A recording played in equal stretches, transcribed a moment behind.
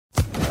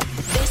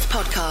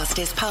podcast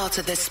is part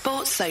of the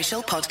Sports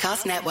Social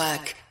Podcast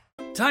Network.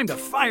 Time to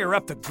fire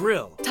up the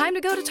grill. Time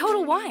to go to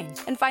Total Wine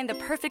and find the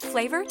perfect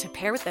flavor to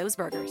pair with those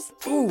burgers.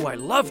 Ooh, I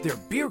love their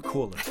beer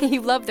cooler.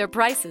 You love their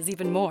prices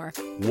even more.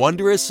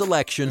 Wondrous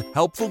selection,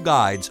 helpful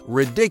guides,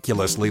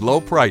 ridiculously low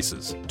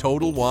prices.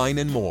 Total Wine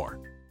and more.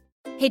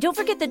 Hey, don't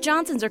forget the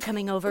Johnsons are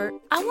coming over.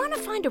 I want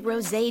to find a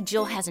rosé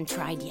Jill hasn't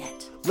tried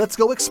yet. Let's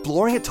go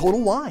exploring at Total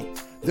Wine.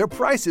 Their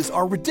prices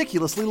are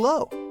ridiculously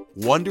low.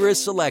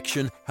 Wondrous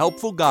selection,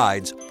 helpful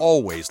guides,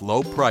 always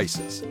low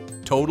prices.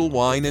 Total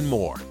Wine and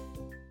more.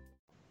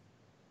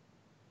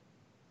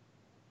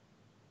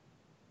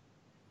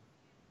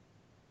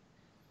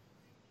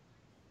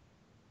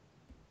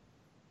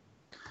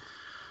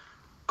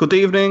 Good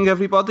evening,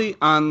 everybody,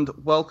 and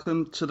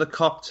welcome to the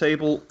Cop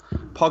Table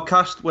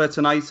podcast, where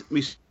tonight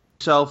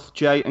myself,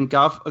 Jay and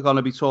Gav are going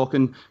to be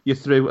talking you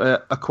through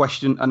a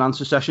question and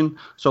answer session.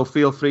 So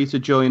feel free to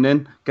join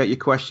in, get your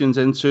questions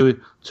into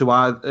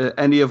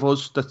any of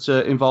us that's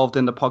involved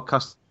in the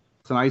podcast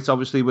tonight.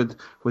 Obviously, with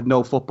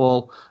no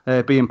football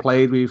being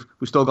played, we've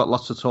still got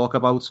lots to talk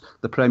about.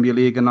 The Premier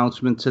League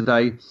announcement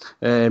today,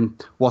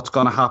 what's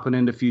going to happen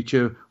in the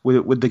future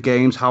with the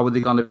games, how are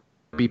they going to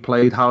be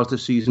played, how's the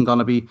season going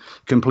to be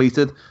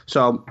completed.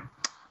 So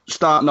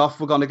starting off,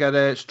 we're going to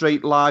get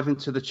straight live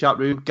into the chat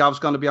room. Gav's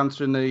going to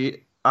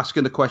be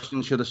asking the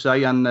questions, should I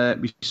say, and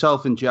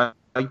myself and Jay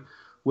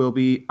will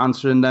be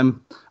answering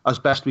them as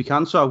best we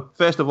can. So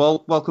first of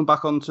all, welcome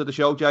back onto the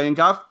show, Jay and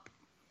Gav.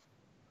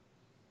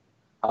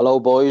 Hello,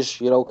 boys.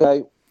 You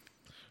okay?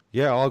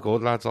 Yeah, all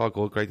good, lads. All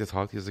good. Great to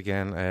talk to you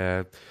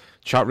again.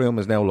 Chat room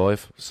is now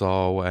live,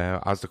 so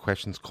as the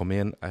questions come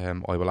in,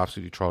 I will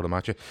absolutely throw them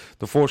at you.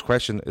 The first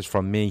question is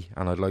from me,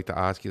 and I'd like to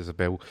ask you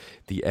about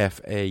the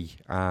FA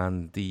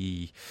and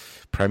the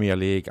Premier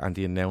League and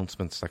the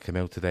announcements that came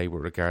out today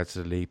with regards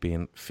to the league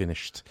being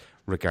finished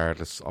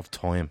regardless of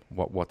time.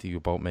 What do you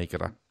both make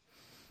of that?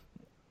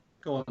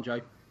 Go on,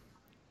 Jay.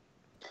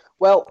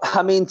 Well,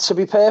 I mean, to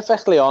be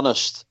perfectly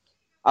honest,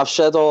 I've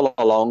said all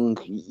along,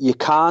 you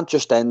can't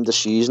just end the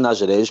season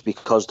as it is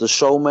because there's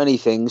so many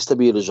things to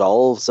be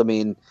resolved. I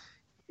mean,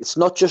 it's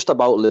not just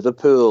about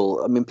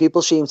Liverpool. I mean,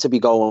 people seem to be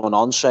going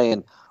on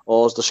saying,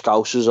 all the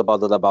Scousers are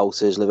bothered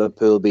about is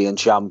Liverpool being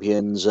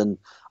champions. And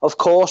of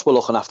course, we're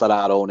looking after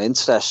our own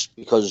interests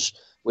because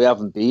we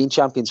haven't been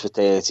champions for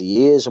 30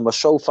 years and we're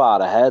so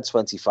far ahead,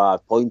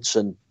 25 points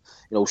and,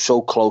 you know,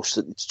 so close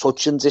to it's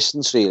touching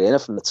distance really,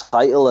 innit, from the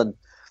title. And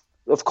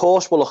of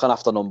course, we're looking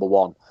after number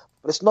one.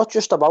 But it's not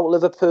just about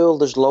Liverpool.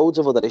 There's loads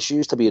of other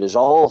issues to be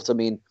resolved. I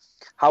mean,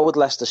 how would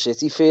Leicester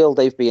City feel?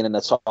 They've been in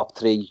the top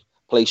three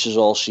places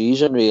all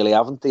season, really,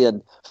 haven't they?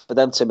 And for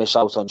them to miss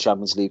out on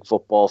Champions League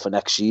football for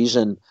next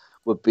season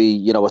would be,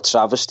 you know, a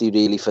travesty,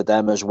 really, for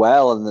them as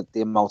well. And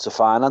the amount of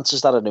finances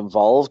that are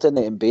involved in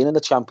it and being in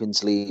the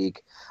Champions League.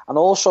 And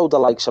also the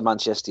likes of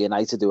Manchester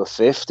United, who are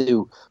fifth,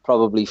 who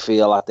probably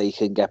feel like they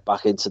can get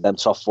back into them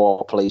top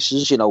four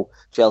places. You know,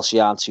 Chelsea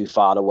aren't too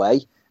far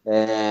away.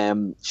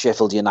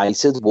 Sheffield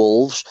United,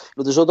 Wolves. You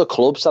know, there's other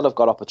clubs that have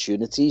got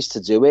opportunities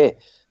to do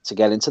it, to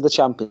get into the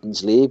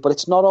Champions League. But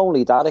it's not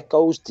only that, it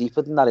goes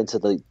deeper than that into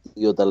the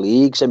other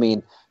leagues. I mean,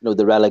 you know,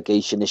 the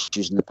relegation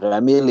issues in the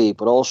Premier League,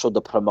 but also the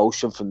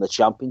promotion from the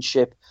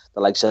Championship, the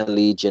likes of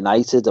Leeds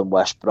United and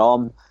West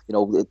Brom. You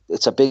know,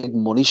 it's a big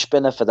money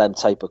spinner for them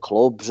type of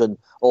clubs, and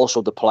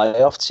also the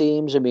playoff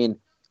teams. I mean,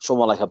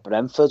 someone like a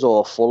Brentford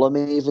or Fulham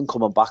even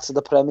coming back to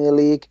the Premier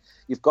League.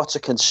 You've got to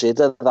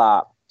consider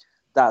that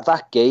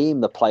game,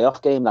 the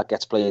playoff game that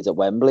gets played at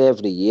Wembley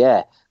every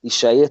year, they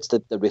say it's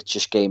the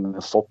richest game in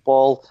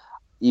football,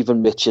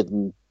 even richer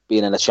than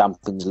being in a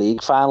Champions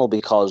League final,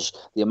 because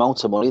the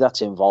amount of money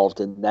that's involved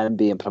in them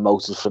being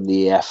promoted from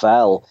the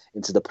EFL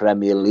into the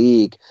Premier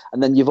League.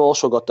 And then you've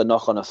also got the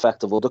knock-on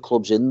effect of other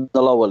clubs in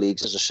the lower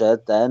leagues, as I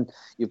said then.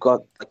 You've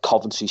got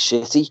Coventry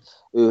City,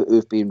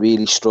 who've been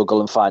really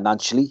struggling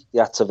financially. They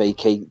had to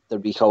vacate the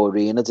Ricoh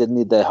Arena, didn't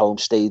they, their home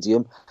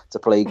stadium, to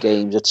play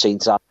games at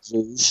St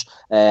Andrews,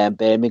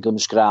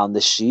 Birmingham's ground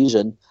this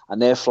season, and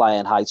they're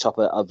flying high top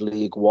of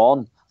League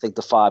One. I think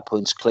they're 5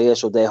 points clear,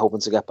 so they're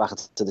hoping to get back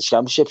into the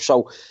Championship.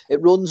 So it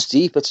runs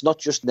deep. It's not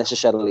just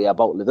necessarily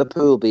about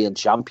Liverpool being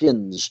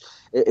champions.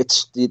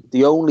 It's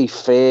the only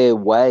fair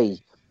way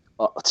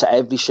to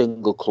every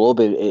single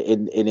club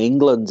in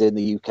England, in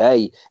the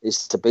UK,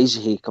 is to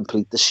basically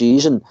complete the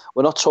season.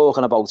 We're not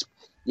talking about,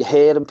 you're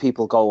hearing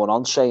people going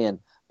on saying,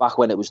 back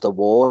when it was the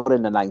war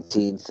in the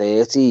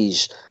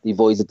 1930s, they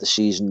voided the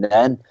season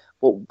then.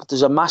 But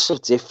there's a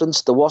massive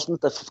difference. There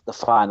wasn't the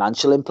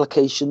financial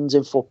implications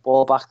in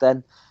football back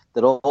then.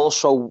 They'd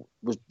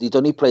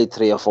only played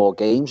 3 or 4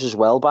 games as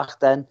well back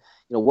then.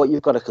 You know, what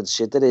you've got to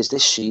consider is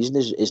this season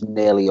is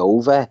nearly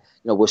over.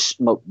 You know, we're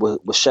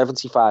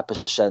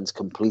 75%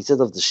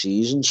 completed of the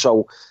season.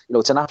 So, you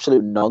know, it's an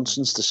absolute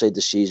nonsense to say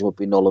the season would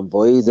be null and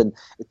void. And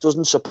it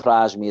doesn't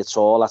surprise me at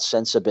all that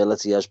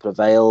sensibility has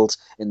prevailed,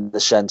 in the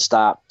sense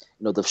that,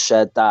 you know, they've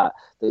said that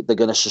they're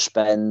going to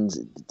suspend.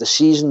 The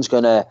season's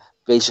going to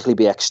basically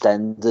be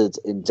extended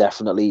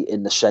indefinitely,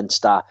 in the sense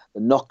that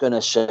they're not going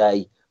to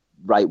say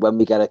right, when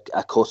we get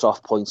a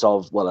cut-off point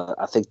of, well,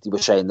 I think they were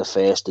saying the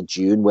 1st of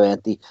June,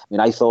 weren't they? I mean,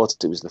 I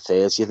thought it was the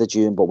 30th of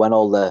June, but when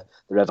all the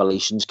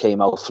revelations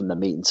came out from the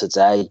meeting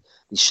today,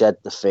 they said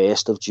the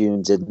 1st of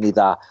June, didn't they?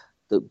 That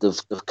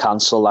they've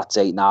cancelled that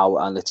date now,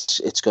 and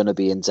it's going to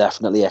be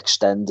indefinitely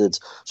extended.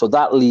 So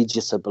that leads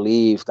you to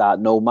believe that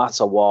no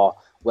matter what,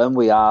 when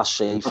we are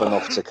safe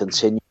enough to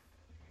continue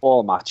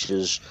all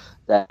matches,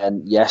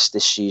 then yes,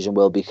 this season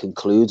will be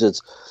concluded.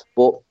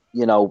 But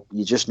you know,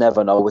 you just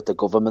never know with the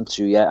government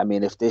too yet. I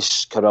mean, if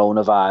this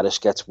coronavirus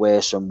gets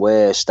worse and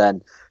worse,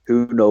 then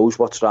who knows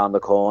what's around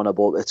the corner.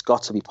 But it's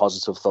got to be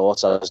positive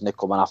thoughts, hasn't it,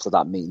 coming after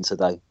that meeting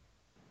today?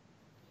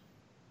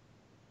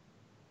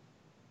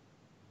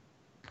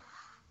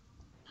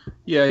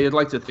 Yeah, you'd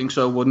like to think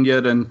so, wouldn't you?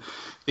 And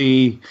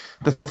the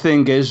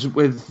thing is,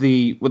 with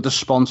the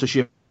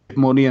sponsorship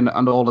money and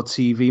all the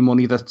TV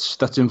money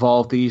that's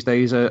involved these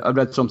days, I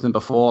read something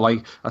before.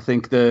 Like, I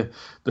think the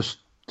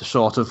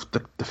sort of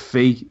the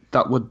fee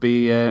that would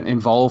be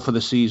involved for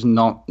the season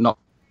not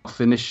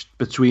finished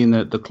between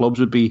the clubs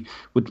would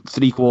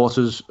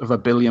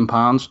 £750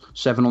 million,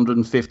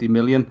 750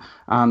 million,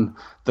 and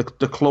the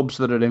clubs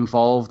that are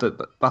involved,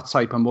 that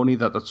type of money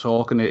that they're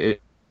talking,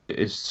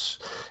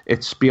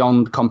 it's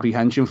beyond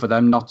comprehension for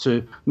them not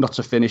to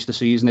finish the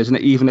season, isn't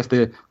it? Even if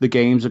the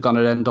games are going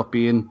to end up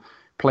being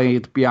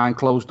played behind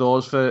closed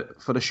doors for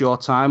a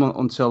short time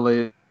until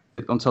the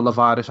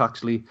virus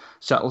actually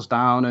settles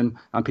down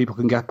and people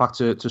can get back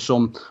to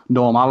some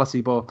normality.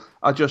 But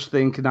I just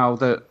think now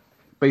that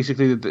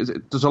basically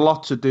there's a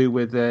lot to do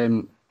with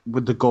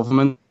the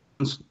government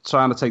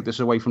trying to take this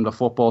away from the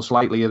football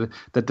slightly, that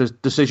the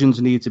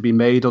decisions need to be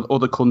made.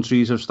 Other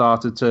countries have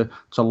started to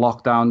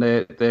lock down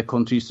their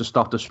countries to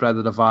stop the spread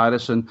of the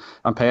virus, and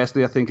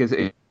personally I think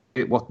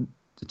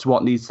it's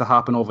what needs to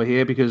happen over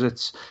here, because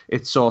it's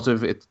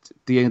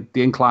the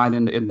incline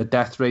in the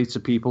death rates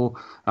of people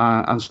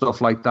and stuff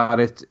like that.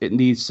 It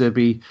needs to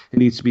be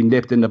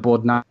nipped in the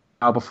bud now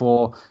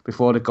before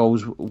it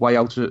goes way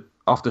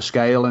off the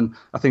scale, and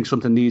I think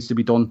something needs to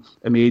be done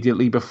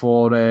immediately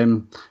before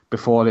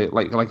it,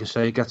 like I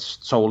say, it gets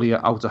totally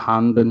out of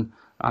hand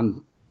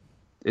and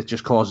it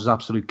just causes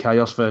absolute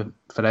chaos for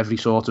every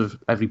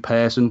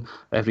person,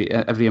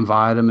 every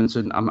environment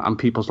and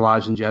people's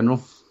lives in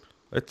general.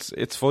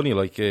 It's funny,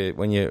 like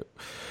when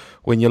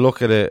you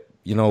look at it,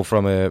 you know,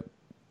 from a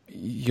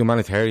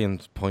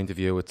humanitarian point of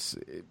view, it's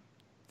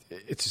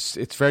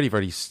very,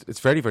 very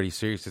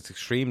serious. It's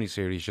extremely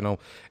serious, you know,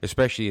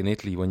 especially in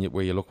Italy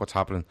where you look what's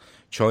happening.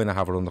 China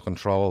have it under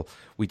control.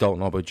 We don't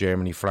know about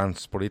Germany,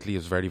 France, but Italy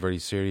is very, very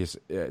serious.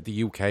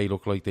 The UK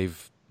look like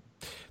they've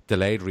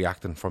delayed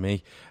reacting for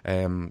me.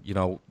 You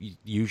know,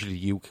 usually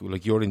you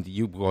guys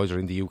are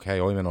in the UK,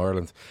 I'm in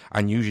Ireland,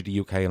 and usually the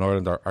UK and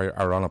Ireland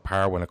are on a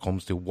par when it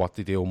comes to what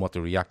they do and what they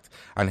react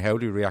and how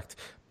they react,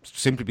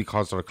 simply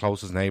because they're the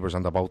closest neighbours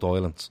and they're both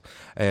islands,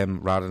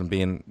 rather than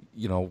being,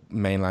 you know,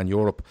 mainland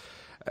Europe.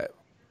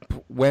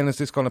 When is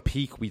this going to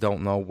peak? We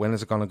don't know. When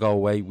is it going to go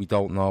away? We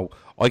don't know.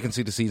 I can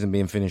see the season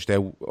being finished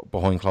out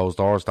behind closed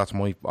doors. That's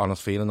my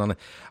honest feeling on it.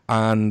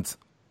 And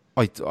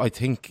I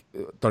think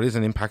there is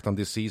an impact on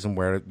this season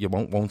where you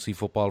won't see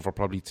football for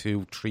probably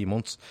 2-3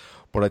 months,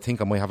 but I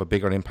think it might have a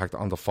bigger impact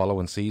on the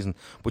following season.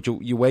 But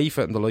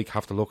UEFA and the like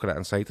have to look at it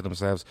and say to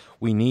themselves,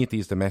 we need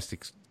these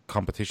domestic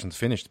competitions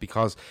finished,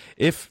 because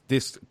if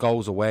this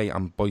goes away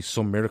and by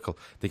some miracle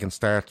they can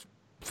start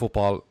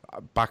football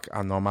back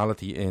at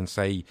normality in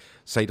say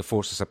the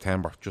 1st of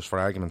September, just for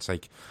argument's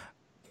sake,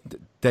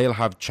 they'll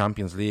have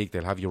Champions League,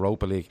 they'll have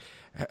Europa League.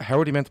 How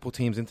are they meant to put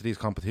teams into these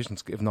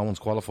competitions if no one's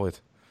qualified?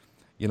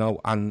 You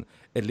know, and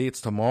it leads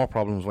to more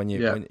problems when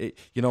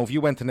if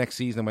you went to next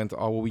season and went,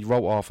 oh, well, we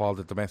wrote off all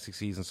the domestic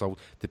season, so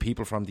the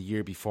people from the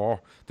year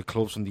before, the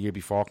clubs from the year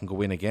before can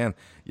go in again.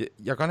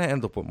 You're going to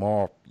end up with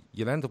more.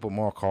 You'll end up with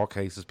more court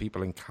cases,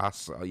 people in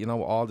CAS, you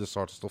know, all this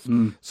sort of stuff.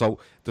 So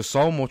there's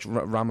so much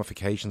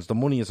ramifications. The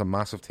money is a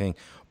massive thing,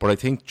 but I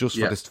think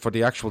just for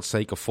the actual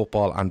sake of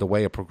football and the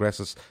way it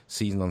progresses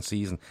season on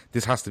season,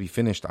 this has to be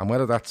finished. And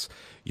whether that's,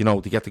 you know,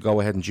 they get to go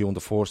ahead in June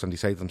the 1st and they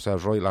say to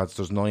themselves, right lads,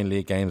 there's 9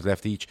 league games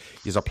left each.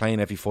 You're playing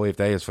every 5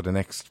 days for the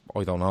next,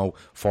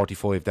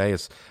 45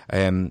 days,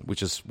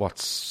 which is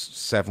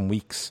 7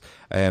 weeks.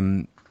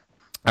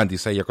 And they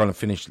say you're going to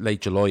finish late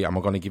July and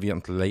we're going to give you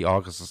until late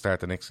August to start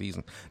the next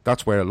season.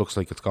 That's where it looks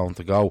like it's going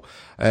to go.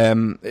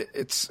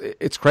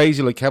 It's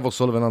crazy. Like Kev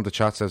O'Sullivan on the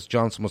chat says,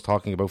 Johnson was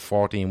talking about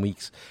 14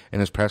 weeks in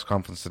his press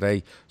conference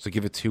today. So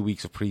give it 2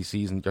 weeks of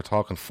pre-season. You're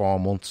talking 4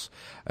 months.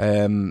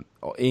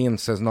 Ian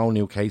says no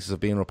new cases have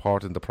been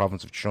reported in the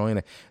province of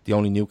China. The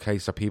only new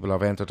case are people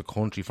have entered the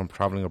country from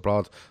travelling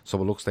abroad.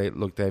 So it looks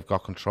like they've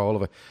got control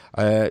of it.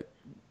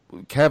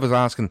 Kev is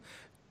asking,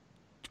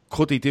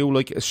 could they do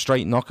like a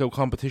straight knockout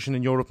competition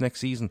in Europe next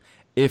season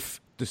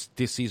if this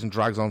season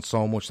drags on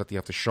so much that they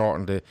have to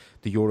shorten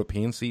the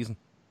European season?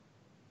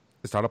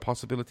 Is that a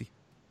possibility?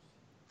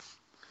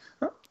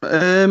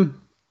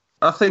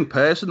 I think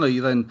personally,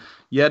 then,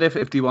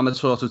 if they want to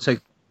sort of take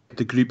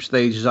the group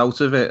stages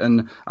out of it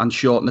and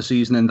shorten the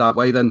season in that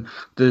way, then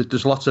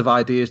there's lots of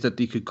ideas that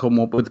they could come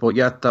up with. But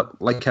yeah,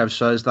 that, like Kev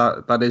says,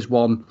 that is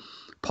one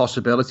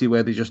possibility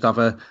where they just have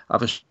a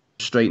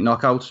straight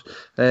knockout.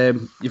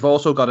 You've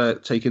also got to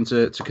take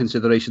into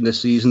consideration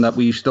this season that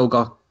we've still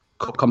got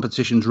cup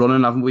competitions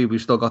running, haven't we?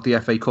 We've still got the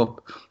FA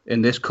Cup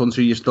in this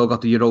country. You've still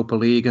got the Europa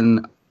League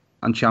and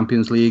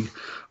Champions League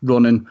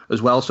running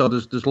as well. So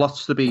there's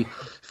lots to be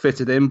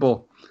fitted in.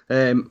 But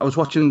I was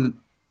watching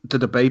the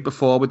debate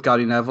before with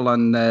Gary Neville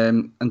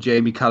and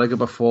Jamie Carragher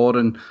before,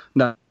 and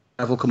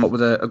Neville come up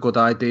with a good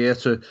idea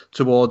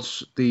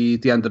towards the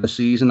end of the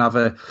season.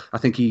 I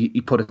think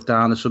he put it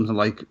down as something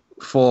like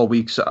 4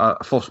 weeks at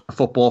a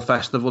football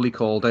festival, he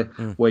called it,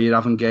 where you're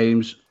having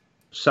games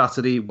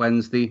Saturday,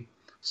 Wednesday,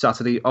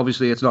 Saturday.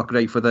 Obviously, it's not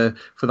great for the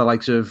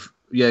likes of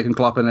Jurgen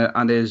Klopp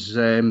and his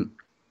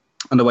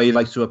and the way he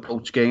likes to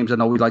approach games. I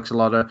know he likes a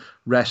lot of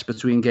rest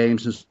between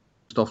games and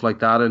stuff like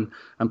that,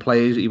 and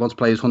players. He wants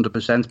players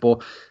 100%.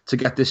 But to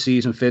get this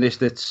season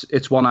finished,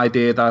 it's one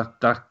idea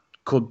that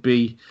could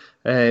be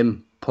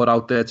put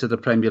out there to the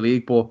Premier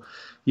League. But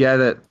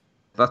yeah,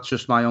 that's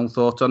just my own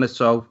thoughts on it.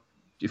 So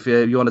if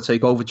you want to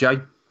take over, Jay.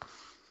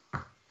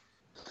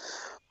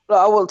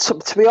 Well,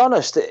 to be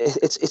honest,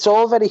 it's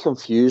all very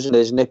confusing,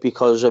 isn't it?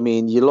 Because, I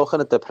mean, you're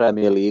looking at the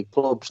Premier League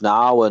clubs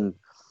now, and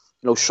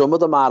some of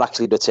them are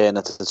actually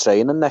returning to the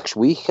training next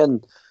week,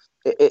 and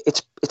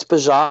it's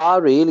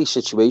bizarre, really,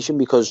 situation,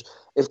 because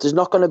if there's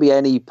not going to be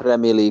any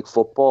Premier League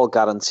football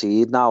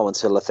guaranteed now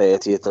until the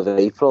 30th of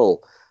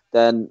April,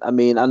 then, I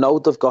mean, I know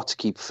they've got to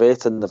keep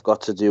fit and they've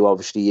got to do,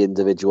 obviously,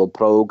 individual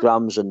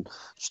programmes and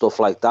stuff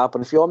like that.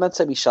 But if you're meant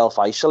to be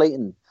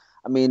self-isolating,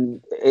 I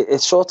mean,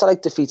 it sort of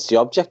like defeats the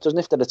object, doesn't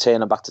it, if they're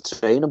returning back to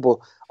training? But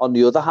on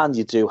the other hand,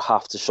 you do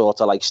have to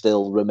sort of like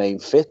still remain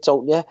fit,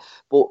 don't you?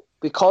 But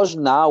because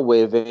now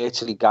we're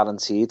virtually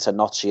guaranteed to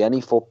not see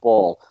any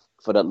football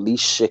for at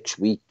least 6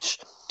 weeks,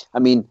 I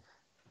mean,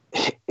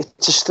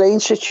 it's a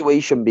strange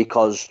situation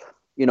because,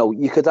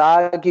 you could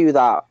argue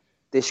that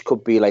this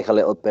could be like a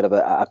little bit of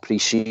a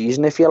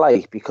pre-season, if you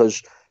like,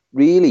 because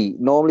really,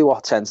 normally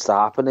what tends to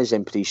happen is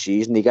in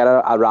pre-season, you get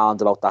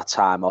around about that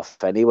time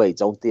off anyway,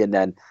 don't they? And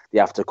then they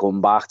have to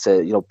come back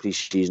to,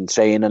 pre-season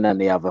training,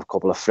 and they have a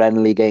couple of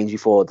friendly games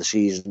before the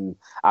season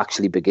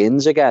actually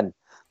begins again.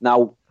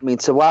 Now, I mean,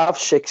 to have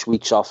 6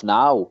 weeks off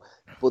now,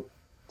 but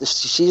the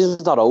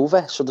season's not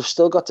over, so they've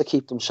still got to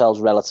keep themselves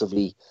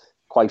relatively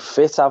quite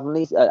fit, haven't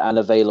they, and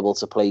available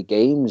to play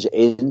games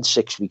in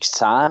 6 weeks'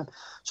 time.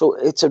 So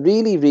it's a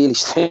really, really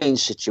strange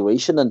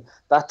situation, and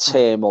that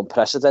term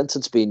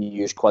unprecedented's been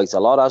used quite a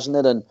lot, hasn't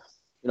it? And,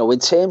 in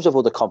terms of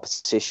other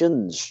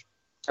competitions,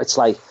 it's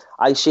like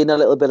I've seen a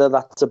little bit of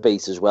that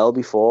debate as well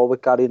before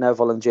with Gary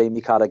Neville and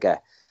Jamie Carragher.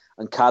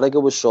 And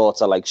Carragher was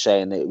sort of like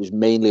saying it was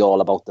mainly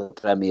all about the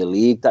Premier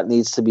League that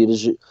needs to be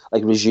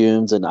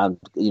resumed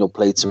and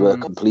played to a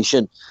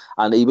completion.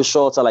 And he was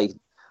sort of like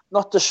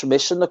not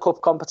dismissing the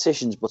cup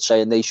competitions, but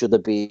saying they should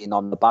have been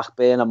on the back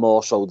burner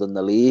more so than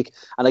the league.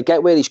 And I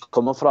get where he's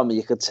coming from.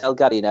 You could tell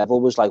Gary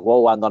Neville was like,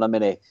 whoa, hang on a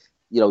minute.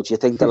 Do you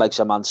think the likes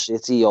of Man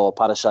City or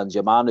Paris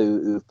Saint-Germain,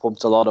 who've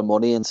pumped a lot of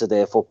money into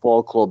their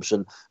football clubs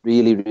and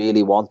really,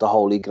 really want the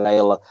Holy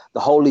Grail?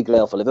 The Holy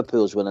Grail for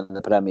Liverpool is winning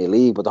the Premier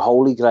League, but the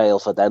Holy Grail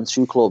for them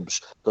two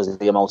clubs, because of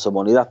the amount of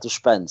money that they've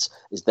spent,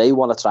 is they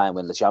want to try and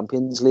win the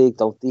Champions League,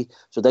 don't they?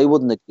 So they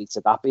wouldn't agree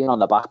to that being on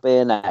the back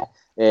burner.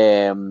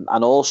 And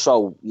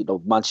also,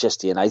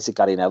 Manchester United,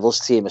 Gary Neville's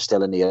team, is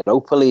still in the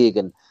Europa League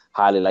and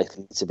highly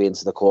likely to be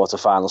into the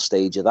quarter-final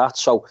stage of that.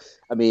 So,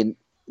 I mean,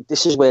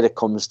 this is where it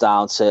comes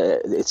down to,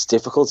 it's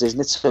difficult,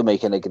 isn't it, to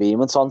make an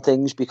agreement on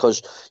things,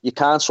 because you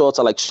can't sort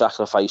of like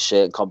sacrifice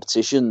certain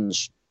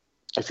competitions.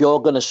 If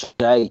you're going to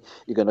say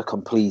you're going to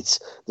complete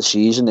the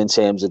season in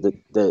terms of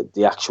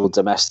the actual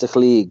domestic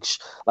leagues,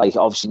 like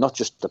obviously not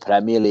just the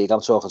Premier League,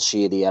 I'm talking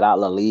Serie A,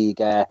 La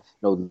Liga,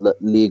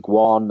 League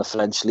One, the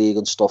French League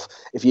and stuff.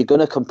 If you're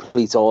going to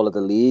complete all of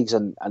the leagues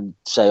and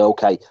say,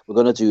 okay, we're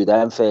going to do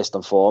them first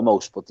and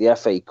foremost, but the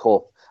FA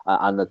Cup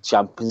and the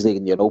Champions League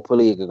and the Europa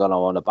League are going to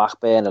on the back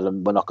burner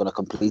and we're not going to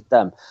complete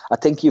them, I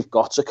think you've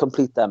got to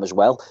complete them as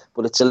well.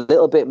 But it's a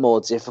little bit more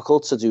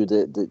difficult to do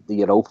the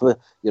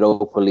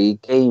Europa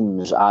League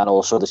games and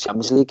also the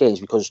Champions League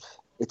games, because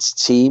it's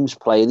teams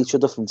playing each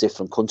other from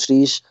different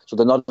countries, so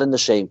they're not in the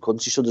same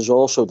country. So there's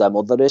also them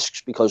other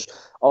risks, because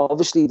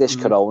obviously this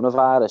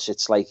coronavirus,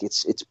 it's like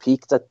it's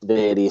peaked at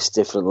various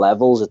different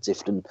levels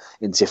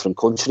in different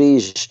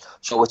countries.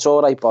 So it's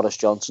all right, Boris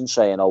Johnson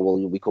saying, oh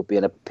well, we could be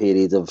in a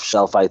period of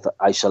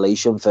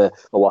self-isolation for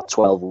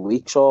 12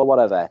 weeks or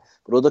whatever.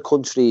 But other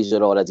countries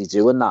are already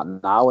doing that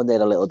now, and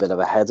they're a little bit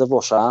ahead of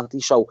us, aren't they?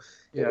 So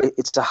yeah.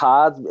 It's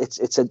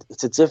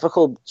a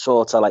difficult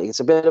sort of like, it's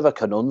a bit of a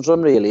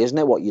conundrum really, isn't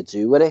it, what you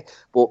do with it?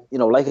 But,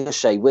 like I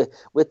say, with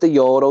the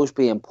Euros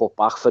being put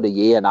back for the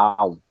year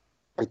now,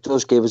 it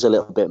does give us a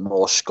little bit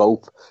more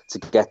scope to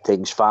get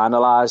things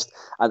finalised.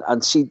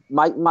 And see,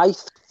 my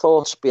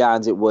thoughts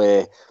behind it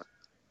were,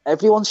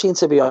 everyone seemed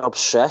to be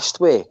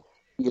obsessed with,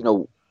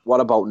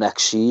 what about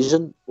next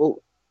season?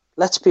 Well,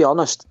 let's be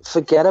honest,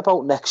 forget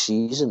about next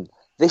season.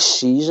 this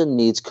season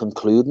needs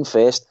concluding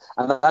first.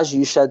 And as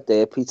you said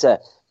there, Peter,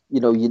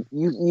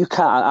 you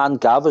can't, and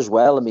Gav as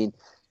well, I mean,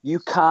 you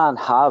can't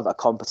have a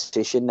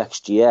competition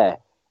next year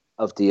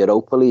of the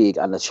Europa League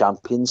and the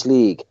Champions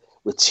League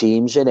with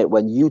teams in it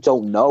when you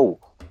don't know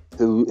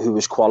who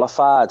is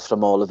qualified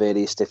from all the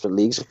various different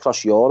leagues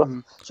across Europe.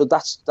 So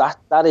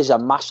that is a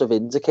massive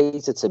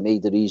indicator to me,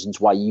 the reasons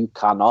why you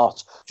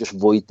cannot just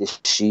void this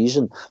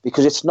season,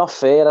 because it's not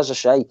fair. As I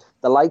say,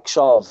 the likes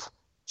of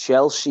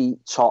Chelsea,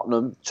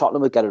 Tottenham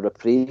would get a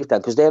reprieve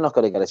then, because they're not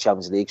going to get a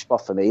Champions League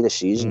spot for me this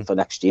season for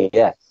next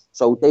year.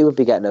 So they would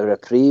be getting a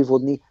reprieve,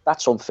 wouldn't they?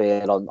 That's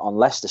unfair on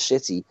Leicester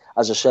City.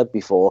 As I said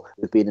before,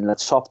 we've been in the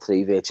top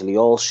three virtually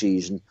all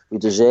season. We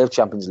deserve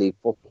Champions League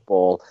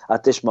football.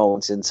 At this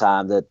moment in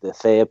time, the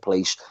third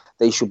place,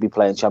 they should be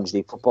playing Champions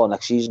League football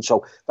next season.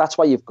 So that's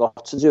why you've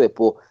got to do it.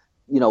 But,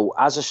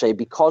 as I say,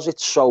 because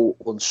it's so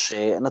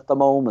uncertain at the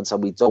moment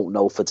and we don't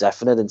know for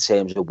definite in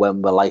terms of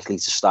when we're likely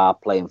to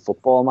start playing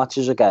football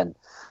matches again,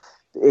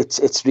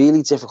 it's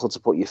really difficult to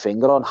put your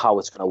finger on how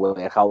it's going to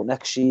work out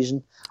next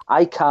season.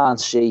 I can't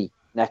see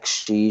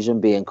next season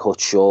being cut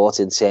short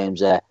in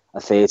terms of a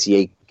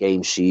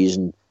 38-game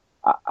season.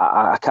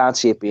 I can't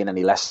see it being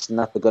any less than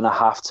that. They're going to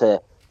have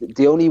to...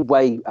 The only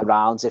way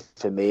around it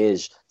for me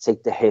is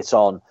take the hit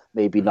on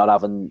maybe not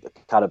having the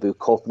Carabao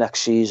Cup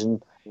next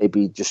season,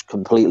 maybe just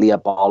completely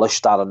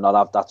abolish that and not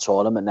have that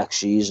tournament next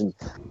season.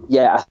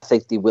 Yeah, I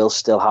think they will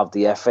still have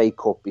the FA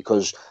Cup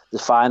because the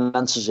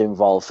finances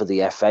involved for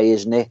the FA,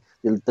 isn't it?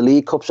 The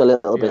League Cup's a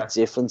little bit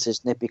different,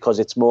 isn't it? Because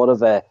it's more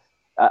of a...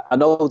 I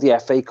know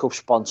the FA Cup's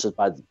sponsored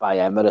by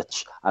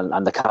Emirates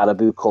and the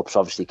Carabao Cup's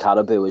obviously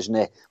Carabao, isn't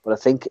it? But I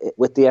think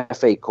with the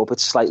FA Cup,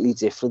 it's slightly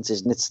different,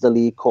 isn't it, to the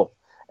League Cup?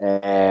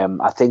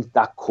 I think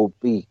that could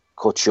be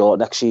cut short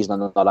next season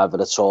and not have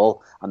it at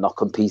all and not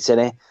compete in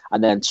it.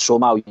 And then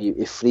somehow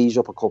it frees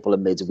up a couple of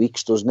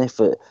midweeks, doesn't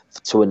it,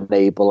 to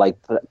enable like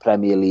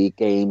Premier League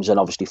games and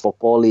obviously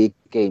Football League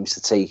games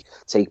to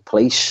take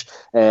place.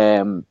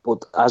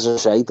 But as I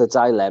say, the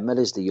dilemma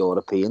is the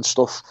European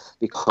stuff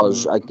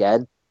because,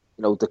 again,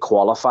 the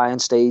qualifying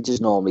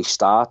stages normally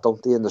start,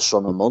 don't they, in the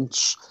summer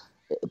months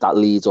that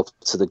lead up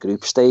to the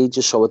group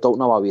stages. So I don't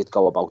know how we'd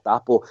go about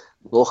that. But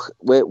look,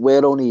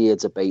 we're only here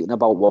debating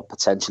about what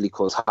potentially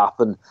could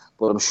happen.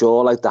 But I'm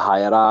sure, like the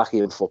hierarchy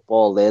in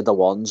football, they're the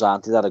ones,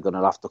 aren't they, that are going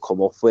to have to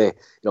come up with,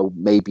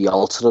 maybe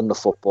altering the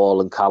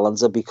football and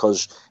calendar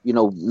because,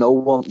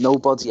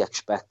 nobody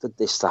expected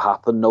this to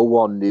happen. No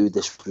one knew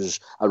this was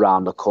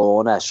around the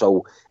corner.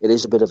 So it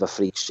is a bit of a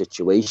freak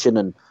situation.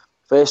 And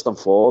first and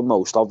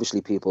foremost,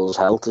 obviously, people's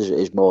health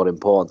is more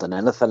important than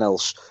anything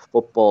else.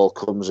 Football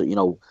comes,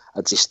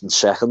 a distant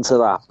second to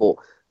that. But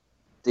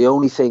the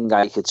only thing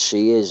I could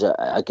see is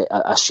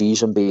a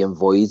season being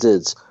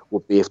voided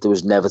would be if there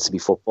was never to be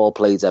football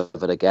played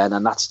ever again.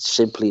 And that's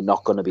simply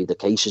not going to be the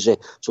case, is it?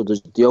 So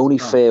the only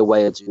fair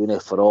way of doing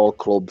it for all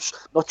clubs,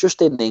 not just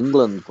in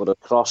England, but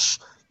across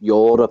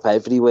Europe,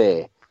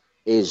 everywhere,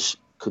 is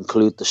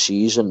conclude the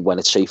season when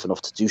it's safe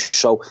enough to do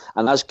so.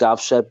 And as Gav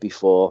said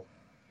before,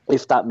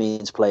 if that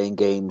means playing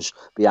games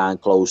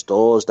behind closed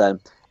doors, then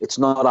it's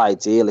not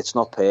ideal, it's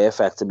not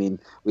perfect. I mean,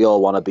 we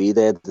all want to be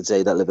there the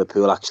day that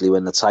Liverpool actually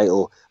win the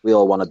title. We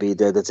all want to be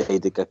there the day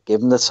they get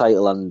given the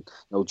title and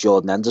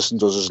Jordan Henderson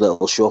does his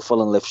little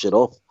shuffle and lifts it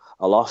up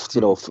aloft,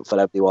 for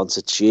everyone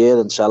to cheer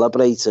and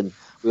celebrate, and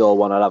we all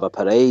want to have a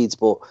parade.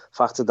 But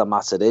fact of the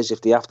matter is,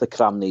 if they have to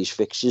cram these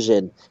fixtures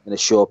in a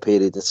short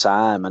period of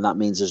time, and that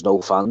means there's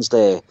no fans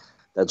there,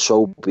 then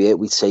so be it,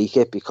 we take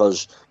it,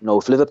 because,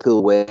 if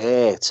Liverpool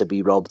were to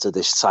be robbed of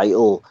this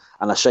title,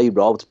 and I say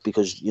robbed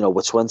because,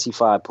 we're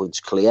 25 points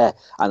clear,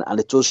 and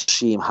it does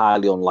seem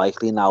highly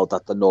unlikely now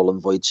that the null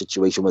and void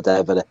situation would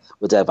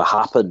ever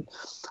happen,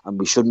 and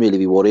we shouldn't really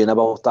be worrying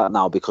about that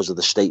now because of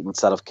the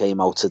statements that have came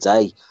out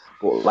today.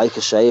 But like I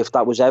say, if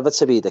that was ever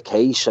to be the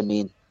case, I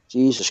mean,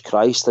 Jesus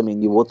Christ, I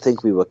mean, you would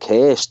think we were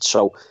cursed.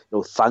 So,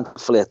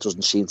 thankfully it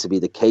doesn't seem to be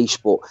the case,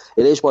 but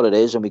it is what it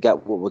is, and we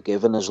get what we're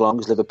given. As long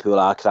as Liverpool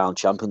are crowned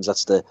champions,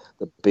 that's the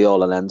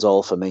be-all and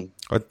end-all for me.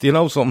 Do you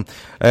know something?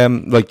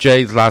 Like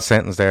Jay's last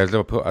sentence there,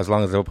 Liverpool, as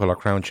long as Liverpool are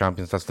crowned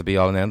champions, that's the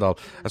be-all and end-all.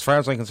 As far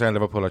as I'm concerned,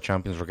 Liverpool are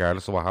champions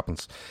regardless of what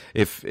happens.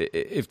 If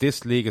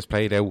this league is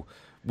played out,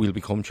 we'll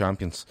become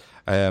champions.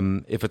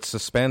 If it's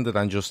suspended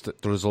and just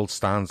the result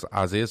stands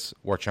as is,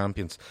 we're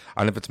champions.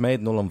 And if it's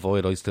made null and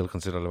void, I still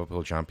consider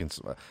Liverpool champions.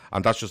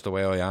 And that's just the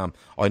way I am.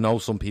 I know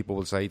some people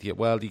will say to you,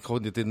 well, he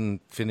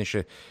didn't finish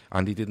it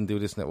and he didn't do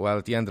this. Well,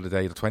 at the end of the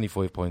day, the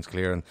 25 points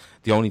clear, and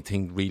the only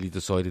thing really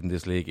decided in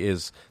this league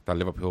is that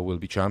Liverpool will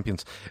be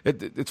champions.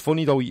 It's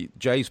funny though,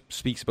 Jay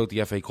speaks about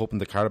the FA Cup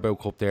and the Carabao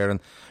Cup there, and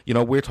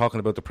we're talking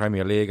about the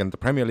Premier League, and the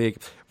Premier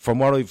League, from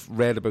what I've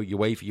read about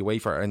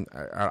UEFA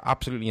are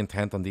absolutely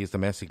intent on these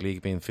domestic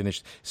leagues being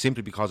finished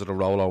simply because of the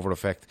rollover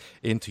effect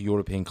into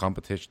European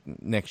competition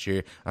next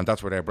year, and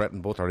that's where their bread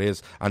and butter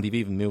is. And they've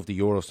even moved the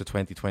Euros to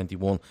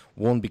 2021,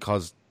 one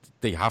because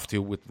they have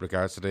to with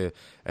regards to the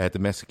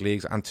domestic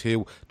leagues, and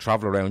 2,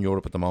 travel around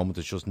Europe at the moment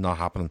is just not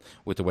happening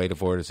with the way the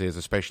virus is,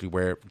 especially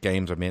where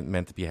games are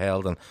meant to be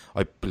held, and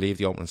I believe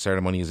the opening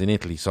ceremony is in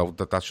Italy, so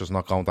that's just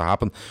not going to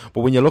happen.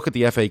 But when you look at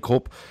the FA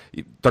Cup,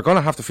 they're going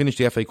to have to finish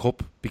the FA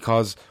Cup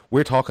because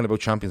we're talking about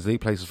Champions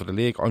League places for the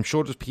league. I'm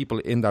sure there's people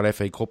in that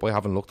FA Cup, I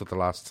haven't looked at the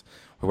last,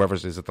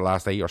 whoever's is it, the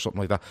last 8 or something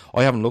like that.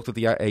 I haven't looked at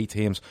the 8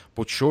 teams,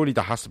 but surely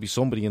there has to be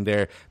somebody in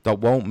there that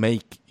won't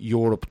make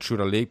Europe through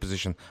their league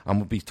position and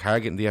will be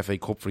targeting the FA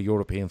Cup for a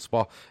European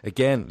spot.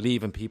 Again,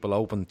 leaving people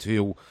open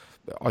to,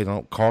 I don't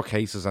know, court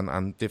cases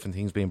and different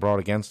things being brought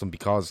against them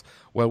because,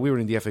 well, we were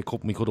in the FA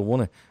Cup and we could have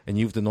won it, and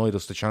you've denied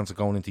us the chance of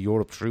going into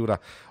Europe through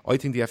that. I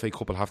think the FA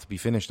Cup will have to be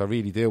finished, I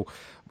really do.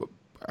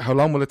 How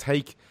long will it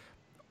take?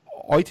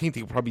 I think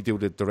they could probably do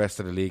the rest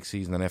of the league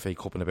season and FA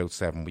Cup in about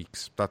 7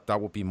 weeks.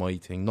 That would be my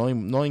thing.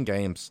 Nine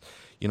games,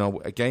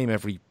 a game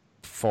every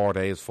 4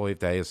 days, 5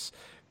 days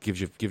gives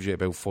you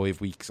about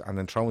 5 weeks, and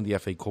then throwing the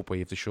FA Cup where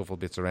you have to shuffle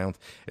bits around,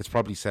 it's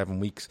probably 7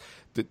 weeks.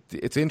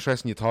 It's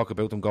interesting you talk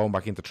about them going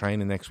back into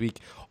training next week.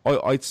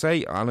 I'd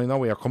say, and I know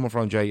where you're coming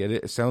from, Jay,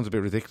 it sounds a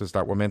bit ridiculous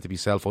that we're meant to be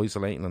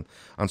self-isolating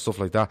and stuff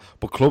like that,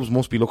 but clubs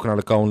must be looking at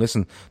it going,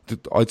 listen,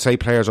 I'd say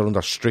players are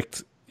under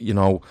strict,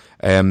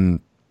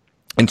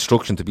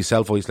 instruction to be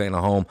self-isolating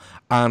at home,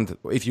 and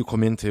if you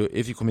come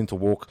into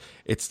work,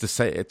 it's the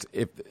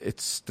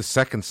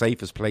second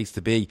safest place to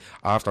be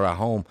after at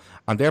home,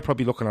 and they're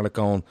probably looking at it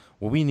going,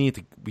 well, we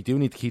do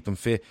need to keep them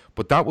fit,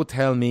 but that would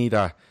tell me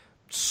that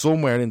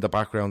somewhere in the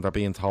background they're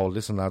being told,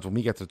 listen lads, when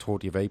we get to the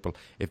 30th of April,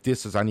 if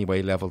this is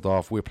anyway levelled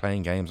off, we're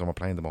playing games and we're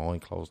playing them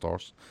behind closed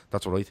doors.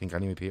 That's what I think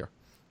anyway, Peter.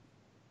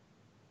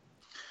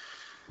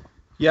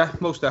 Yeah,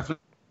 most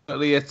definitely.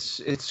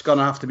 It's going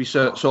to have to be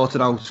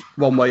sorted out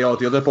one way or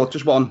the other. But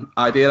just one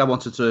idea I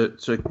wanted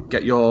to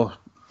get your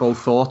both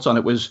thoughts on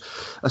it was,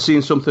 I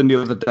seen something the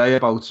other day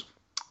about,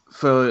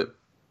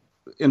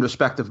 in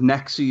respect of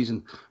next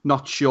season,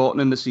 not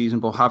shortening the season,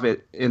 but have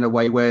it in a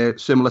way where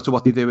similar to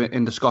what they do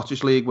in the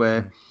Scottish League,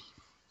 where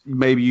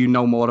maybe you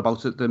know more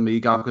about it than me,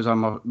 Gav, because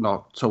I'm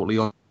not totally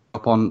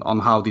up on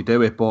how they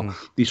do it, but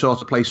they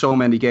sort of play so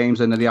many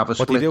games and then they have a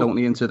split, don't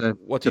they, into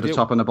the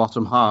top and the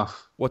bottom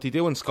half. What they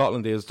do in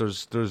Scotland is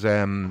there's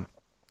 12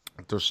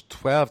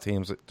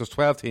 teams. There's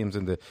 12 teams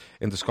in the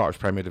Scottish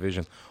Premier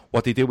Division.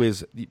 What they do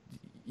is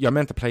you're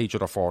meant to play each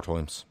other 4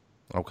 times.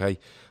 Okay,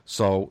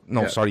 so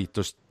sorry,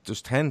 there's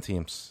 10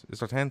 teams. Is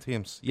there 10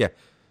 teams? Yeah,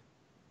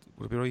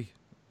 would it be right?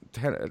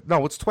 10?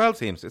 No, it's 12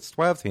 teams. It's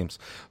 12 teams.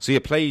 So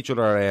you play each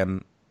other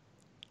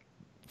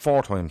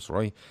 4 times,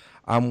 right?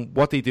 And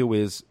what they do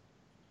is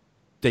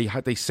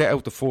they set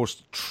out the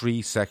first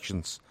 3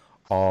 sections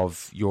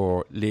of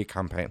your league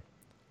campaign,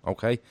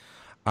 okay?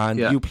 And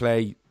you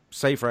play,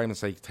 say for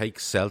argument's sake, take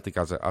Celtic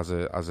as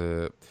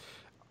a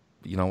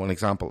an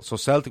example. So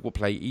Celtic will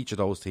play each of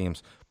those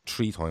teams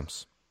 3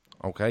 times,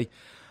 okay?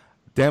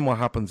 Then what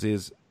happens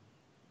is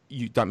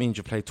that means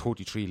you play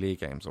 33 league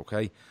games,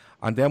 okay?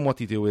 And then what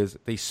they do is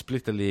they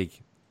split the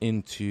league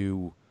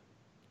into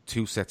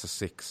 2 sets of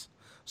 6.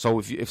 So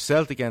if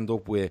Celtic end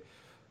up with,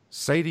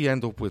 say they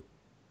end up with,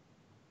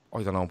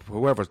 I don't know,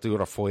 whoever the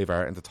other 5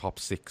 are in the top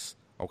 6,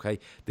 okay?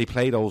 They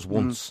play those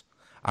once.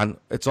 And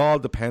it's all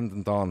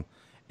dependent on,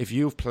 if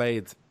you've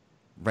played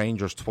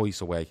Rangers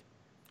twice away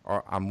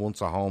and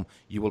once at home,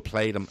 you will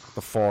play them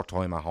the 4th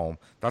time at home.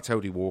 That's how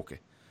they work it.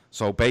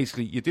 So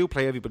basically, you do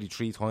play everybody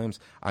 3 times,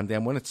 and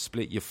then when it's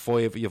split,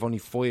 you've only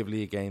 5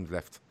 league games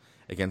left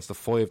against the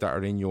 5 that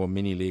are in your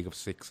mini league of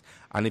 6.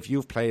 And if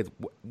you've played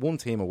one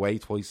team away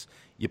twice,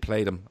 you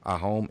play them at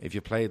home. If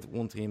you played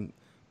one team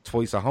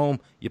twice at home,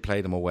 you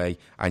play them away,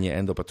 and you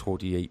end up at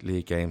 38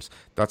 league games.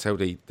 That's how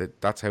they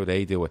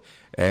do it.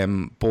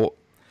 But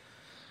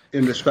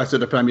in respect of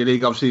the Premier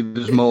League, obviously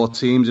there's more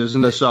teams,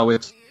 isn't there? So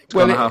it's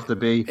going to have to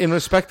be in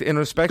respect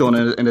done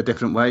in a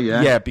different way.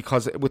 Yeah,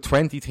 because with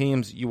 20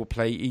 teams, you will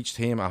play each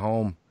team at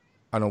home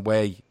and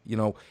away.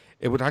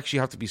 It would actually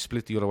have to be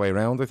split the other way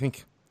around, I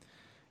think.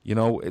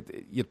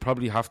 They'd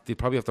probably have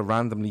to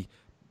randomly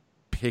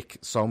pick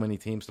so many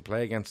teams to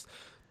play against.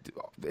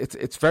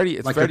 It's very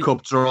a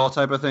cup draw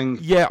type of thing.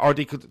 Yeah, or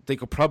they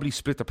could probably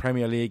split the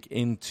Premier League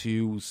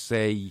into,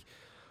 say,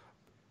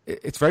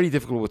 it's very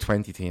difficult with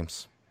 20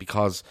 teams,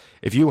 because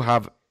if you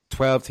have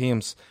 12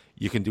 teams,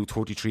 you can do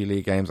 33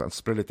 league games and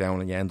split it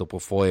down and you end up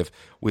with 5.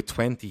 With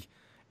 20,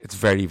 it's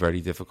very,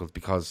 very difficult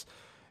because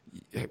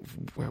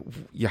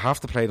you have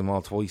to play them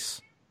all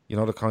twice. You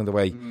know, the kind of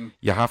way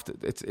you have to.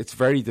 It's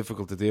very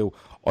difficult to do.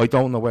 I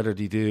don't know whether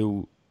they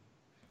do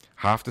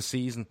half the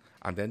season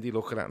and then they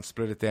look at it and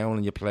split it down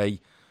and you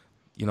play,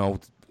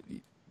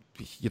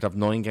 you'd have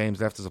 9 games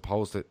left as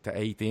opposed to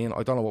 18.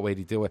 I don't know what way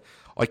they do it.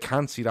 I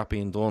can't see that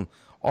being done.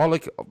 All I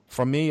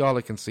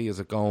can see is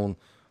it going,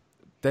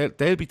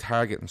 they'll be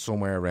targeting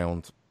somewhere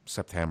around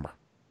September,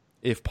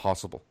 if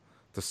possible,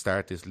 to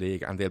start this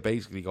league, and they'll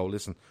basically go,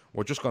 listen,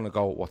 we're just going to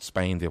go what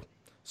Spain do.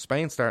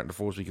 Spain starting the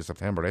first week of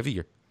September every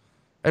year.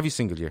 Every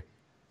single year.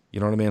 You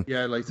know what I mean?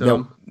 Yeah, like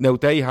now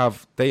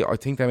I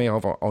think they may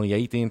have only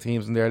 18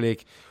 teams in their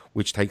league,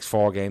 which takes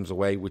 4 games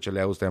away, which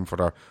allows them for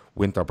their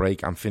winter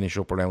break and finish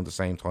up around the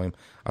same time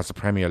as the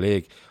Premier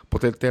League.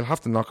 But they'll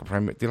have to knock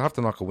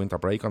a winter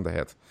break on the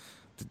head.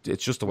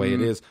 It's just the way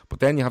it is. But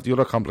then you have the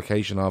other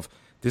complication of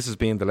this is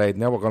being delayed.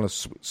 Now we're going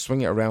to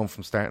swing it around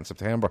from starting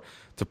September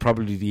to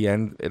probably the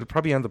end. It'll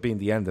probably end up being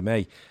the end of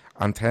May.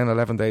 And 10,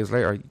 11 days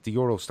later, the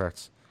Euro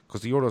starts.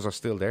 Because the Euros are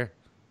still there.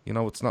 You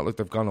know, it's not like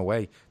they've gone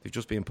away. They've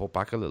just been put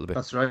back a little bit.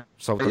 That's right.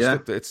 So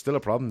it's still a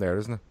problem there,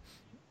 isn't it?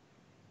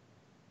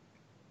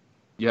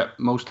 Yeah,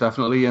 most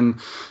definitely. And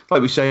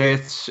like we say,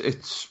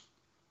 it's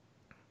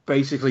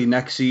basically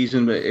next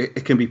season.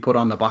 It can be put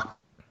on the back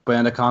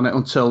burner, can't it?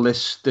 Until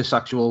this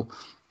actual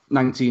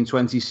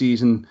 19-20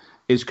 season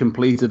is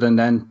completed, and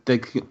then they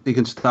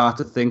can start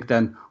to think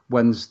then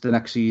when's the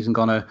next season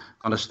gonna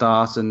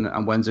start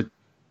and when's it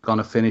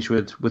gonna finish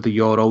with the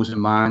Euros in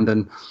mind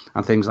and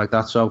things like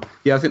that. So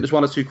yeah, I think there's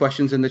 1 or 2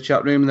 questions in the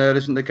chat room there,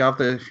 isn't there, Gav?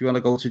 If you want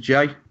to go to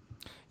Jay.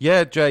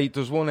 Yeah, Jay,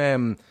 there's one.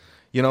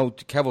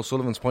 Kev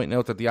O'Sullivan's pointing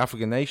out that the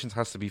African nations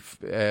has to be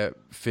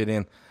fit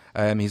in.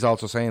 He's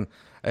also saying,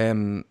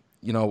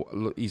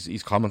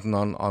 he's commenting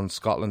on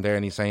Scotland there,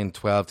 and he's saying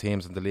 12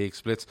 teams in the league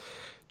splits.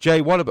 Jay,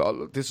 what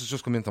about, this has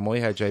just come into my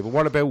head, Jay, but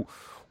what about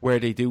where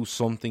they do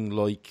something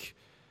like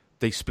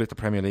they split the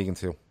Premier League in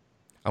 2?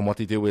 And what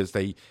they do is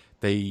they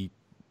do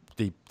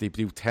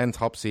 10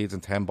 top seeds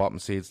and 10 bottom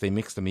seeds. They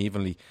mix them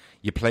evenly.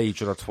 You play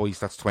each other twice,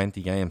 that's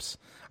 20 games.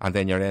 And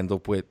then you end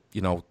up with,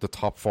 the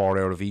top 4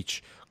 out of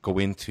each go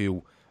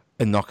into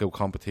a knockout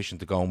competition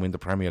to go and win the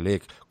Premier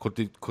League.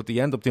 Could they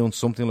end up doing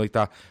something like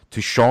that to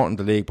shorten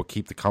the league but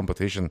keep the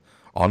competition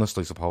honest,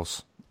 I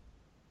suppose?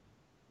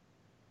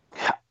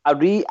 I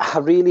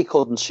really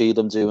couldn't see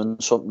them doing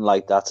something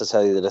like that, to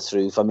tell you the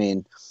truth. I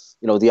mean,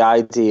 the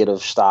idea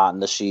of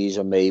starting the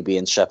season maybe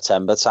in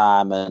September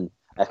time and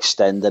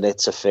extending it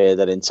to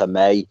further into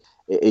May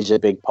is a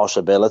big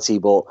possibility.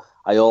 But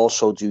I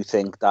also do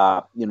think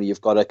that,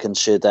 you've got to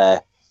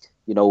consider,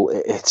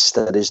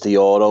 there is the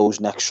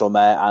Euros next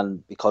summer,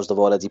 and because they've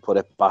already put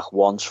it back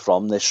once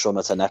from this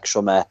summer to next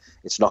summer,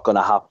 it's not going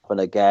to happen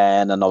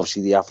again. And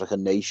obviously the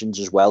African nations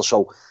as well.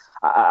 So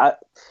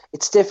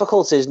it's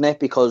difficult, isn't it?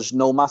 Because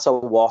no matter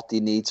what,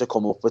 they need to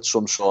come up with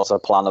some sort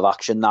of plan of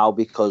action now,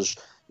 because,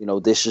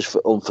 this is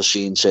for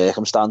unforeseen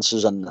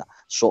circumstances and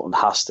something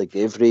has to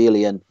give,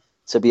 really. And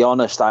to be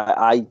honest,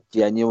 I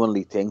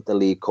genuinely think the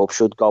League Cup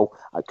should go,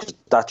 because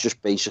that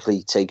just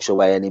basically takes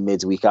away any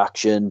midweek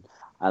action.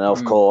 And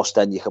of course,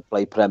 then you can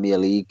play Premier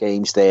League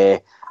games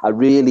there. I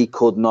really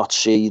could not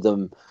see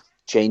them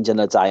changing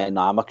the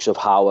dynamics of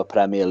how a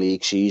Premier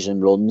League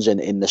season runs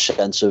in the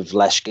sense of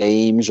less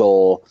games,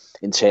 or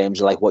in terms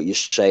of like what you're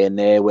saying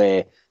there,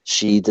 where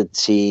seeded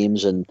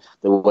teams and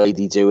the way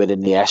they do it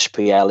in the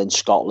SPL in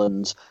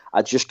Scotland.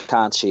 I just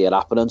can't see it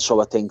happening.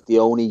 So I think the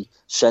only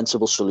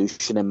sensible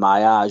solution in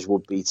my eyes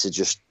would be to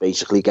just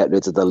basically get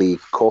rid of the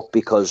League Cup,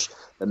 because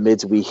the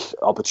midweek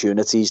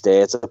opportunities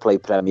there to play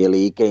Premier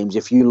League games.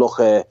 If you look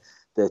at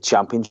the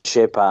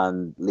Championship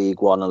and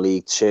League One and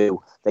League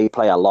Two, they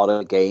play a lot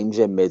of games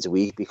in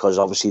midweek because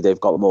obviously they've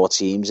got more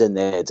teams in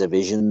their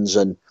divisions,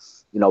 and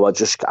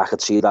I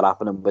could see that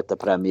happening with the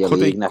Premier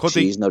League next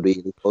season. I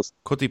really could.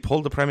 Could they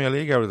pull the Premier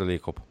League out of the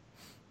League Cup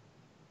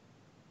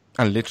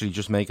and literally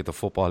just make it the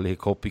Football League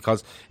Cup?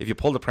 Because if you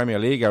pull the Premier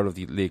League out of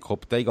the League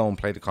Cup, they go and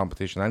play the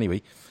competition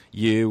anyway.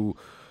 You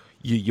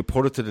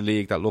put it to the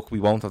league that, look, we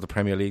won't have the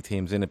Premier League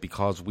teams in it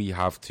because we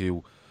have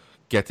to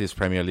get this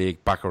Premier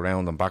League back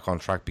around and back on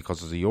track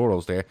because of the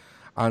Euros there.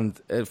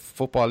 And a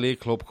Football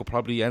League club could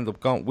probably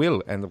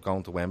will end up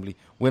going to Wembley,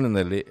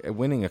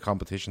 winning a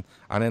competition,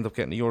 and end up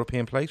getting a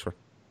European place for it.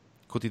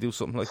 Could they do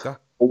something like that?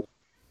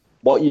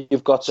 What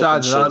you've got to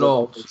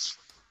consider,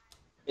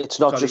 it's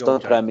not just the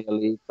Premier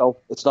League, though.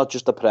 It's not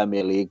just the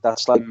Premier League.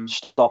 That's like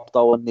stopped,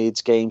 though, and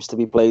needs games to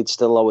be played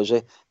still, though, is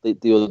it?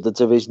 The other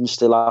divisions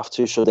still have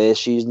to, so their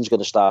season's going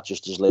to start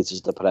just as late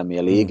as the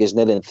Premier League, isn't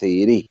it, in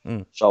theory?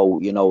 So,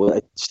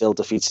 it still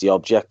defeats the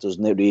object,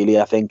 doesn't it, really?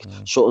 I think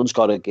something's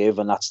got to give,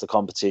 and that's the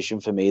competition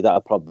for me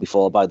that'll probably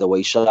fall by the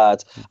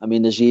wayside. I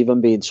mean, there's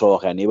even been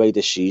talk anyway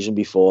this season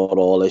before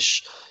all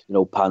this,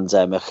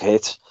 pandemic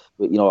hit,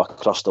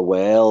 across the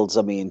world.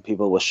 I mean,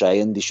 people were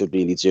saying they should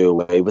really do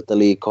away with the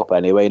League Cup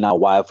anyway. Now,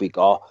 why have we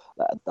got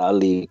that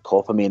League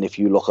Cup? I mean, if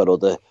you look at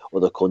other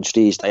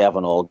countries, they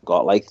haven't all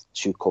got like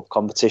 2 cup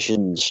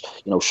competitions.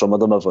 Some of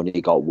them have only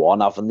got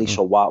 1, haven't they?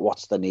 So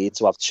what's the need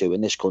to have 2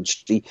 in this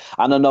country?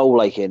 And I know,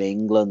 like in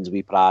England,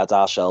 we pride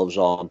ourselves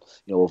on,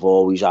 we've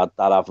always had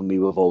that, haven't we?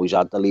 We've always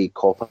had the League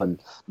Cup,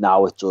 and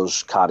now it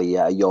does carry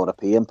a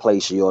European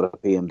place, a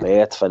European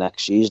berth for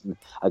next season.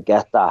 I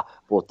get that.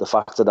 But the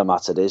fact of the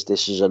matter is,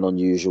 this is an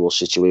unusual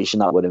situation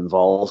that we're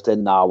involved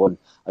in now, and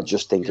I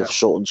just think if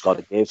something's got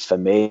to give, for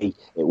me,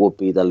 it would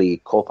be the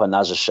League Cup. And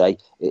as I say,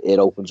 it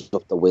opens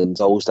up the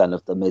windows then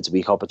of the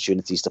midweek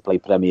opportunities to play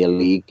Premier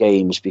League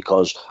games,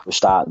 because we're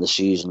starting the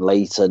season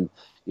late, and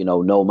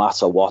no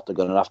matter what, they're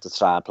going to have to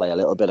try and play a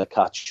little bit of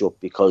catch up,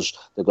 because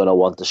they're going to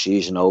want the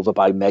season over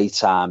by May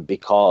time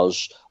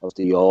because of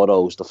the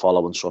Euros the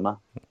following summer.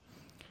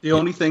 The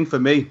only thing for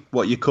me,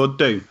 what you could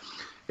do,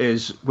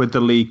 is with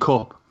the League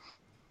Cup.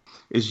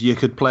 Is you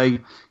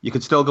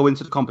could still go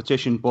into the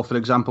competition, but for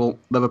example,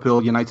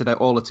 Liverpool, United,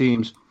 all the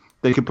teams,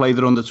 they could play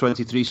their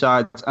under-23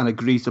 sides and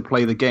agree to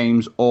play the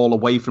games all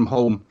away from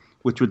home,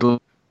 which would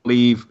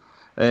leave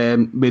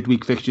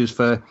midweek fixtures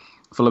for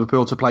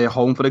Liverpool to play at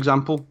home, for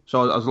example.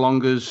 So as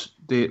long as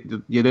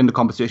you're in the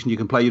competition, you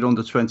can play your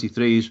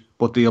under-23s,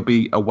 but they'll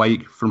be away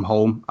from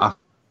home at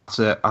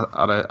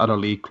a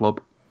league club.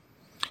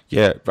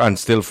 Yeah, and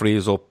still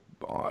frees up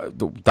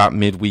that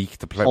midweek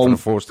to play home, for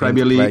the first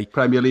Premier League.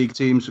 Premier League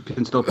teams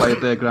can still play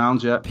at their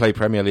grounds, yeah. Play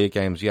Premier League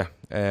games, yeah.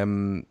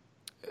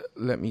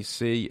 Let me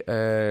see.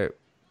 Oh,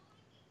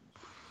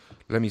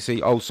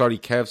 sorry,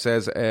 Kev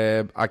says,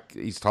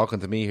 he's talking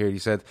to me here, he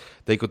said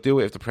they could do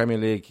it if the Premier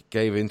League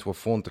gave into a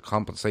fund to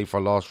compensate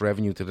for lost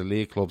revenue to the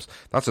league clubs.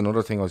 That's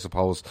another thing, I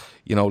suppose.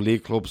 You know,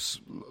 league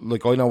clubs,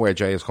 like, I know where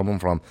Jay is coming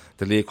from.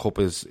 The League Cup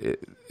is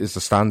the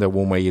standard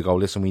one where you go,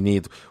 listen, we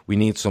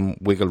need some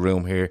wiggle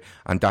room here,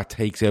 and that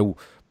takes out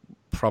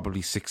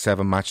probably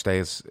 6-7 match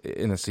days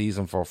in a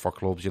season for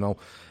clubs, you know.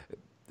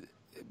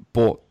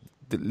 But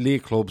the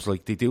league clubs,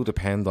 like, they do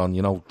depend on,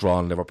 you know,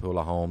 drawing Liverpool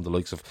at home, the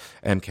likes of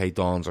MK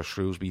Dons or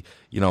Shrewsbury.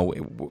 You know,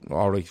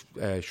 all right,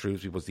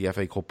 Shrewsbury was the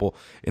FA Cup, but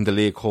in the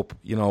League Cup,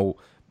 you know,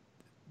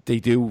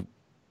 they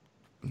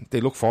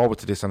look forward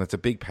to this, and it's a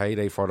big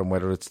payday for them,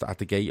 whether it's at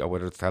the gate or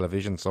whether it's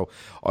television. So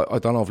I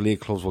don't know if league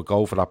clubs will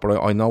go for that,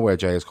 but I know where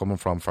Jay is coming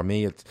from. For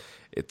me,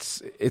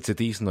 it's a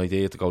decent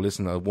idea to go,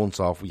 listen, once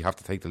off, we have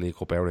to take the League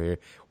Cup out of here.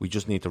 We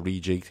just need to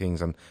rejig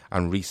things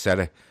and reset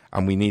it,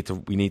 and we need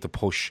to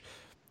push,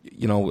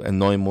 you know, a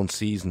 9-month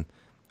season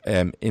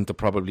into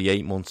probably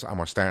 8 months, and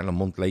we're starting a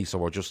month late,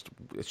 so it's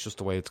just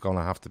the way it's going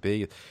to have to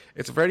be.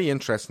 It's a very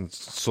interesting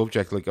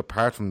subject, like,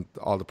 apart from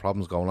all the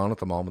problems going on at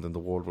the moment in the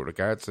world with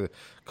regards to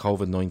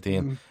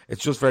COVID-19,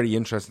 it's just very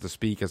interesting to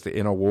speak as the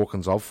inner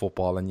workings of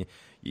football, and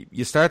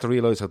you start to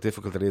realise how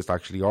difficult it is to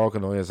actually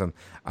organise and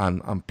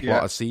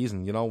plot a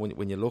season, you know,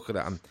 when you look at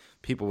it, and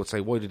people would say,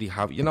 why did he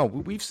have, you know,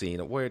 we've seen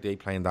it, why are they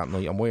playing that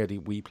night, and why are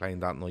we playing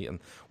that night, and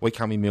why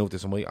can't we move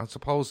this, and why? I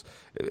suppose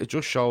it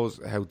just shows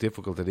how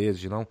difficult it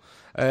is, you know.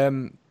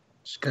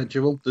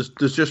 Schedule.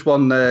 There's just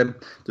one.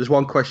 There's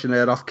one question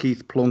there off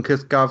Keith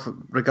Plunkett, Gav,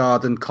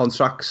 regarding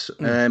contracts,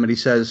 and he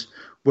says,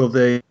 will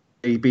they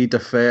be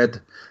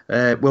deferred?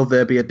 Will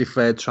there be a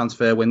deferred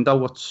transfer window?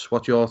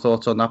 What's your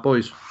thoughts on that,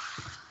 boys?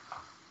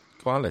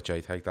 Come on, let Jay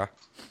take that.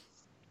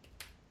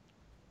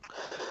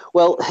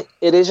 Well,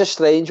 it is a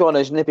strange one,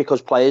 isn't it?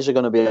 Because players are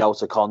going to be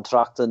out of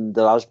contract, and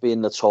there has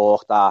been the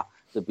talk that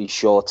there'll be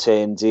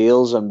short-term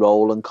deals and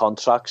rolling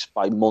contracts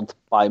by month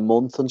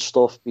and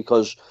stuff.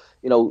 Because,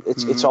 you know,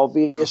 it's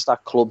obvious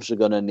that clubs are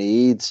going to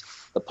need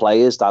the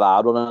players that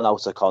are running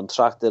out of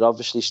contract. They're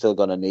obviously still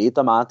going to need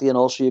them, aren't they? And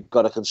also, you've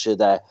got to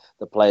consider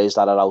the players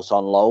that are out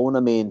on loan. I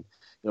mean,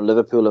 you know,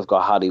 Liverpool have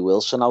got Harry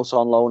Wilson out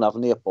on loan,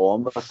 haven't they, at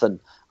Bournemouth? And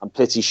I'm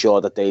pretty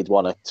sure that they'd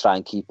want to try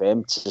and keep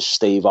him to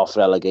stave off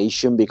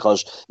relegation,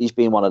 because he's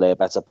been one of their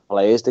better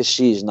players this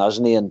season,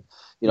 hasn't he? And,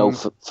 you know,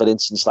 for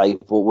instance, like,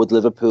 would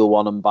Liverpool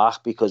want him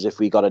back? Because if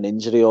we got an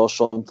injury or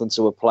something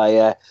to a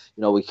player,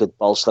 you know, we could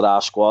bolster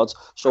our squad.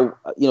 So,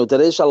 you know,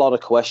 there is a lot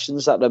of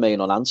questions that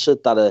remain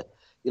unanswered that are,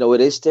 you know,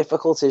 it is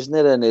difficult, isn't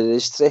it? And it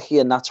is tricky,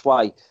 and that's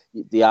why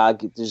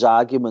there's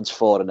arguments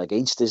for and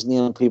against, isn't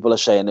there? And people are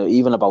saying,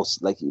 even about,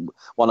 like,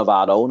 one of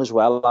our own as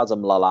well,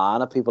 Adam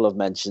Lallana, people have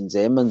mentioned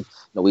him, and, you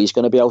know, he's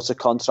going to be out of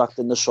contract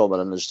in the summer,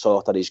 and there's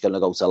talk that he's going to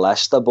go to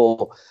Leicester.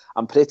 But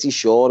I'm pretty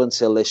sure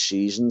until this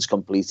season's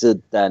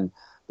completed, then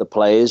the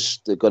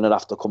players, they're going to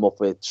have to come up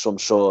with some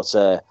sort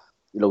of,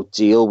 you know,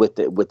 deal with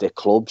the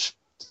clubs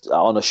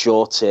on a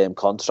short-term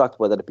contract,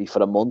 whether it be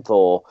for a month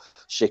or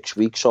 6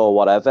 weeks or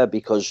whatever,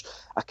 because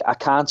I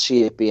can't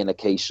see it being a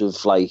case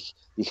of, like,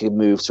 you can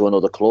move to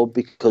another club,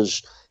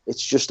 because it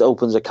just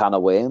opens a can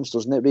of worms,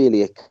 doesn't it,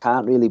 really? It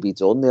can't really be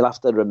done. They'll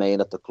have to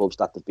remain at the clubs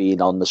that they've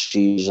been on the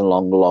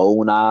season-long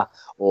loan at,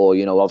 or,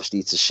 you know,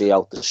 obviously to see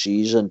out the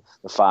season,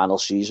 the final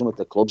season with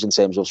the clubs, in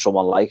terms of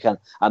someone like an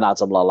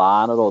Adam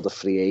Lallana, or the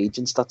free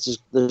agents that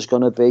there's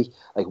going to be.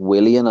 Like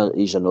Willian,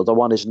 he's another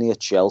one, isn't he,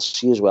 at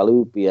Chelsea as well, who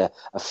would be a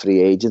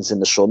free agent in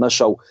the summer.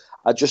 So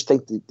I just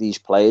think that these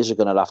players are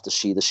going to have to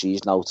see the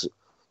season out, you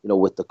know,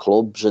 with the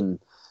clubs, and,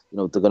 you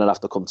know, they're going to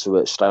have to come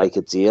to strike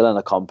a deal and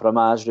a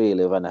compromise,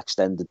 really, of an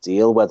extended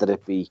deal, whether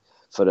it be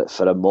for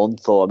a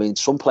month, or, I mean,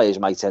 some players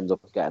might end up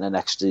getting an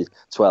extra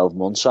 12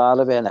 months out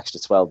of it, an extra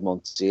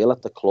 12-month deal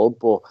at the club.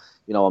 But,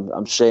 you know,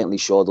 I'm certainly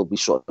sure there'll be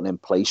something in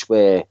place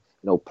where, you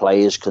know,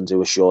 players can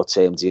do a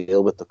short-term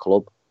deal with the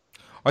club.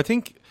 I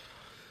think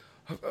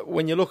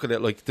when you look at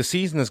it, like, the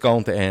season is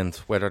going to end,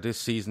 whether this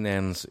season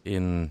ends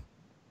in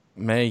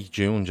May,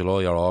 June,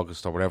 July or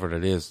August or whatever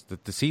it is,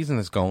 the season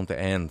is going to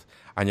end,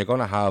 and you're going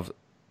to have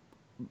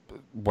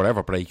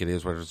whatever break it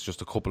is, whether it's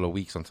just a couple of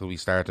weeks until we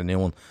start a new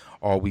one,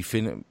 or we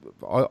finish.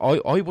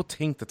 I would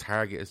think the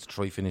target is to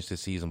try finish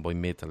this season by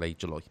mid to late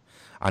July,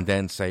 and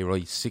then say,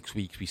 right, 6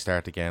 weeks we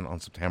start again on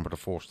September the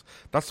 1st.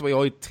 That's the way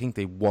I think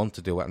they want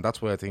to do it, and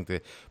that's why I think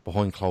the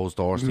behind closed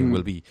doors thing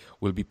will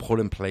be put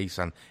in place,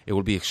 and it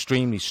will be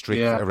extremely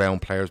strict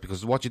around players,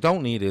 because what you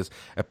don't need is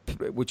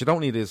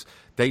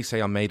they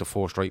say on May the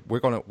 1st, right,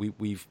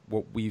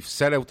 we've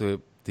set out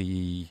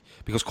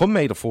because come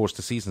May the 1st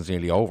the season's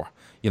nearly over,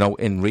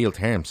 in real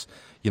terms.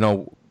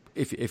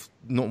 If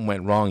nothing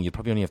went wrong, you'd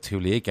probably only have 2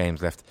 league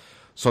games left.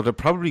 So they're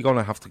probably going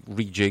to have to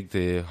rejig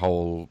the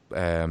whole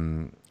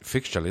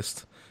fixture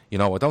list. I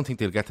don't think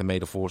they'll get to May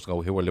the 1st and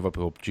go, who are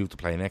Liverpool due to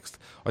play next.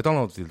 I don't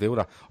know if they'll do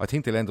that. I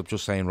think they'll end up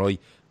just saying,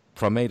 right,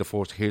 from May the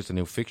 1st, here's the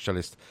new fixture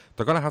list.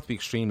 They're going to have to be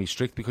extremely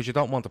strict, because you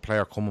don't want the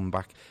player coming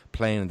back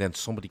playing and then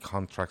somebody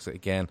contracts it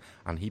again,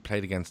 and he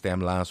played against them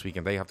last week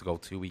and they have to go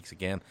 2 weeks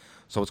again.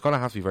 So it's going to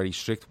have to be very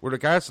strict. With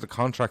regards to the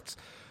contracts,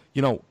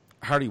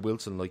 Harry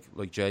Wilson,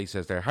 like Jay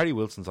says there, Harry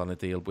Wilson's on a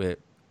deal with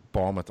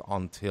Bournemouth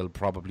until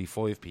probably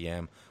 5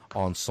 p.m.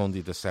 on Sunday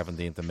the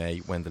 17th of May,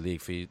 when the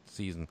league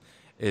season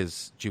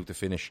is due to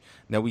finish.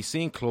 Now, we've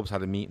seen clubs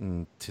had a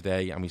meeting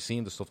today, and we've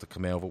seen the stuff that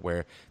come out of it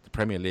where the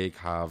Premier League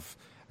have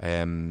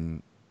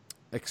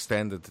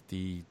extended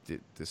the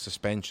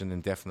suspension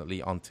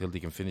indefinitely until they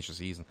can finish the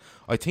season.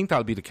 I think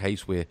that'll be the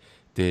case with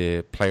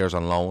the players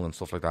on loan and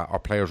stuff like that, or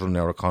players running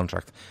out of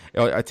contract.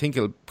 I think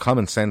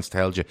common sense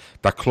tells you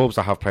that clubs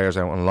that have players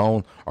out on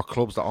loan, or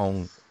clubs that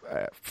own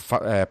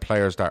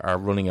players that are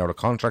running out of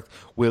contract,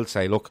 will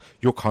say, look,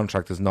 your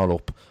contract is not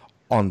up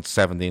on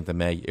 17th of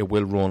May. It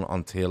will run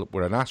until,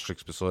 with an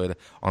asterisk beside it,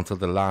 until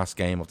the last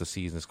game of the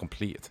season is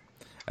completed.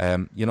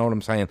 You know what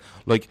I'm saying?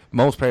 Like,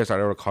 most players that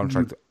are out of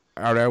contract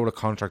are out of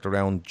contract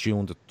around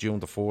June the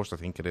 1st, I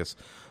think it is.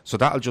 So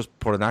that'll just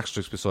put an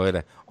asterisk beside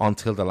it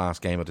until the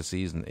last game of the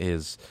season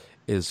is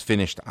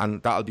finished,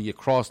 and that'll be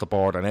across the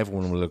board, and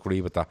everyone will agree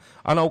with that.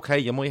 And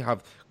okay,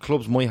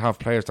 clubs might have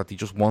players that they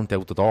just want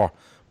out the door,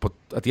 but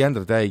at the end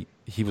of the day,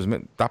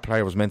 that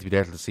player was meant to be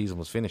there till the season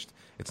was finished.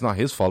 It's not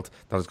his fault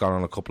that it's gone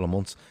on a couple of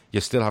months.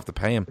 You still have to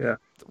pay him. Yeah.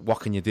 What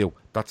can you do?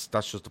 That's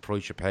just the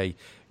price you pay,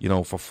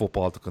 for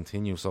football to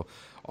continue. So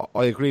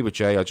I agree with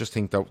Jay. I just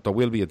think that there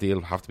will be a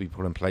deal have to be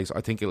put in place.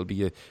 I think it'll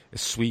be a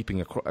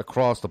sweeping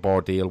across the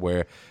board deal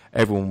where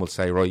everyone will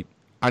say, right,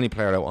 any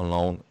player out on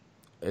loan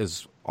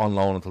is on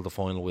loan until the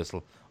final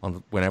whistle.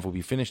 Whenever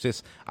we finish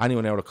this,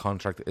 anyone out of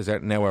contract is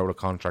now out of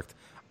contract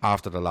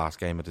after the last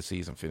game of the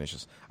season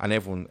finishes, and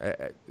everyone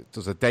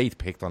there's a date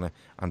picked on it,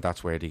 and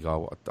that's where they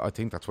go. I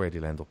think that's where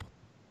they'll end up.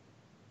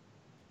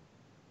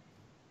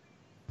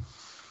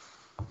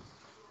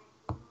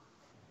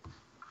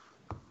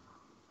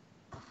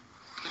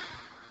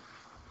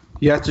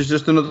 Yeah, there's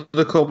just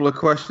another couple of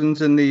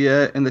questions in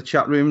the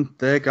chat room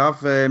there,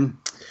 Gav.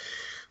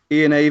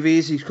 Ian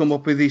Avies, he's come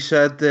up with, he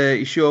said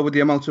he's sure with the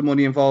amount of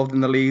money involved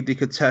in the league, they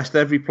could test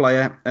every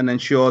player and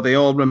ensure they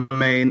all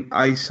remain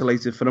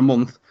isolated for a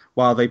month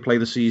while they play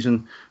the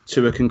season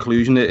to a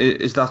conclusion.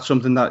 Is that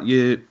something that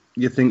you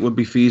think would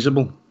be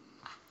feasible?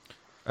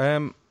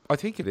 I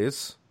think it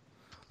is.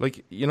 What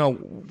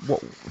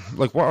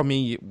are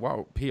me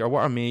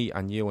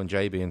and you and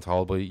Jay being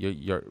told by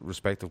your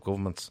respective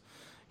governments?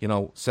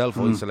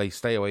 Self-isolate,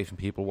 stay away from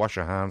people, wash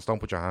your hands, don't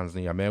put your hands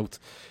in your mouth,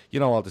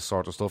 all this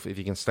sort of stuff. If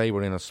you can stay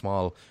within a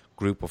small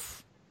group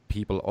of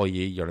people,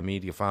 i.e. your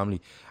immediate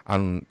family,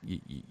 and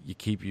you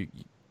keep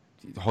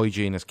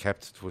hygiene is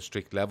kept to a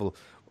strict level,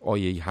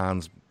 i.e.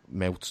 hands,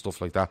 mouth, stuff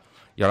like that,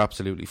 you're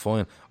absolutely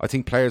fine. I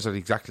think players are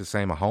exactly the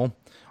same at home.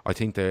 I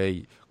think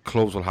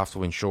clubs will have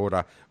to ensure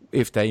that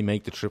if they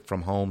make the trip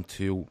from home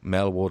to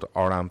Melwood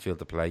or Anfield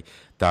to play,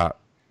 that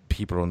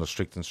people are under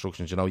strict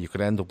instructions. You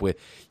could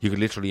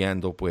literally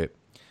end up with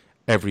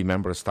every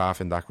member of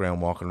staff in that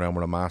ground walking around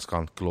with a mask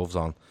on, gloves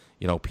on.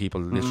 People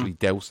literally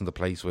dousing the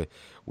place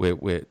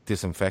with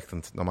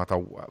disinfectant,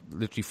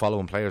 literally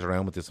following players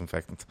around with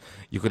disinfectant.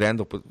 You could end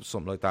up with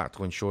something like that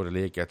to ensure the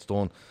league gets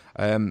done.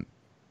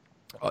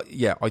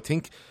 I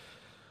think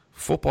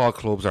football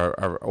clubs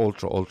are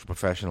ultra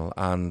professional,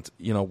 and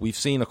we've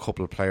seen a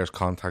couple of players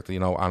contacted,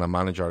 and a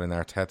manager in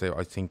Arteta.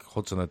 I think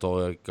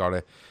Hudson-Odoi got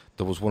it.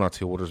 There was one or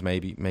two others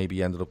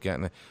maybe ended up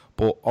getting it.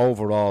 But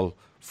overall,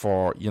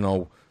 for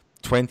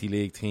 20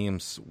 league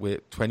teams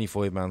with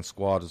 25-man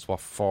squad is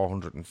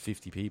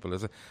 450 people,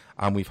 is it?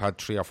 And we've had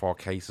 3 or 4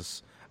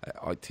 cases.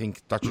 I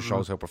think that just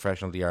shows how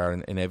professional they are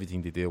in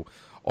everything they do.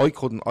 I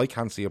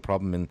can't see a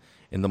problem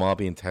in them all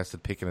being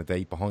tested, picking a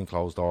date behind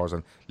closed doors,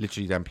 and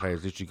literally them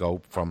players literally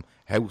go from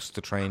house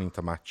to training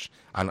to match,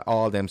 and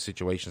all them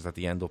situations that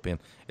they end up in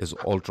is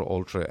ultra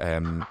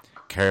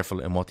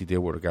careful in what they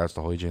do with regards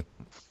to hygiene.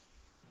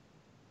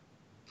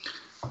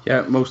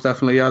 Yeah, most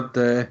definitely. I'd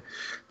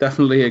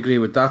definitely agree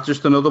with that.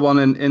 Just another one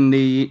in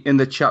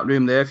the chat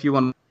room there. If you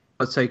want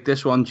to take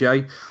this one,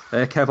 Jay,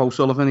 Kev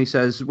O'Sullivan, he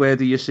says, where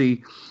do you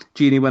see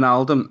Gini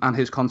Wijnaldum and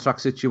his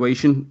contract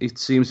situation? It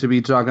seems to be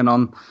dragging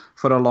on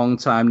for a long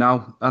time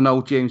now. I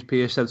know James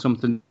Pearce said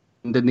something,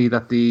 didn't he,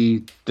 that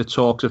the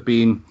talks have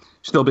been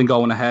still been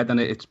going ahead, and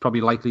it's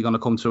probably likely going to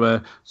come to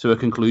a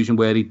conclusion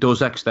where he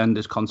does extend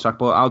his contract.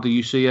 But how do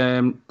you see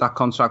that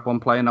contract one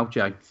playing out,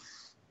 Jay?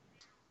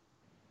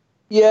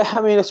 Yeah,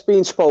 I mean, it's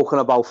been spoken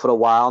about for a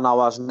while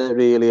now, hasn't it,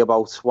 really,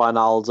 about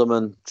Wijnaldum,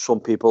 and some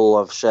people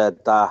have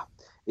said that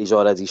he's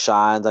already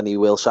signed and he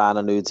will sign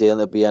a new deal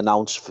and it'll be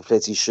announced for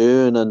pretty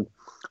soon, and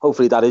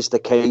hopefully that is the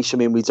case. I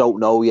mean, we don't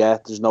know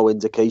yet. There's no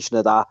indication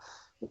of that.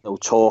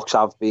 Talks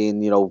have been,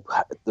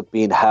 they've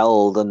been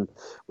held, and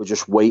we're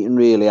just waiting,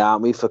 really,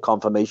 aren't we, for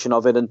confirmation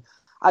of it. And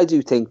I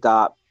do think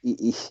that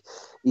he's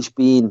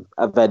been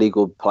a very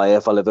good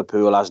player for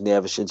Liverpool, hasn't he,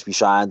 ever since we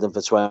signed him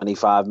for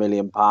 £25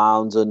 million.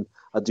 And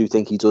I do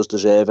think he does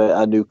deserve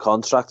a new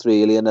contract,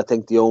 really. And I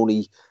think the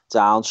only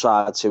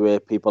downside to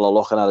it, people are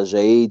looking at his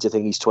age. I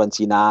think he's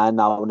 29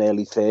 now,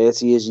 nearly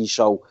 30, is he?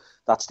 So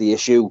that's the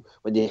issue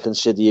when you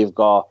consider you've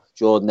got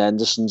Jordan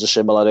Henderson's a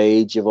similar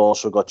age. You've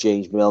also got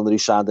James Milner, who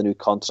signed a new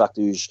contract,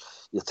 you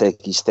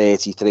think he's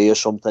 33 or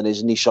something,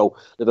 isn't he? So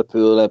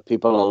Liverpool,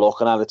 people are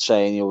looking at it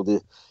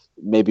saying,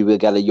 maybe we'll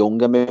get a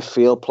younger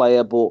midfield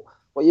player. But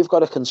what you've got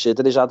to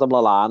consider is Adam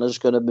Lallana's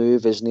going to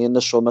move, isn't he, in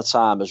the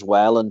summertime as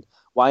well? And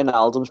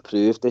Wijnaldum's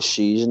proved this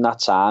season at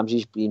times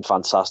he's been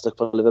fantastic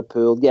for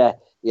Liverpool. Yeah,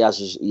 he has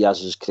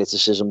his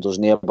criticism,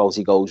 doesn't he, about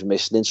he goes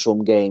missing in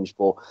some games.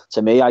 But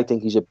to me, I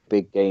think he's a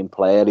big game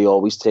player. He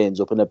always turns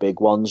up in the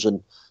big ones,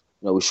 and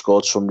he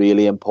scored some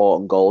really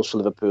important goals for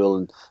Liverpool,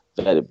 and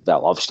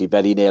obviously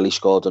very nearly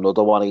scored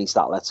another one against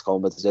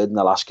Atletico Madrid in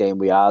the last game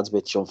we had,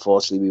 which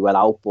unfortunately we went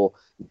out, but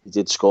he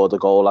did score the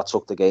goal that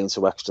took the game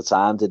to extra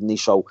time, didn't he?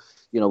 So,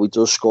 he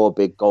does score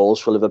big goals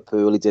for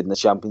Liverpool. He did in the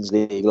Champions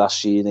League last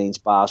season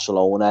against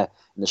Barcelona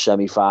in the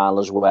semi-final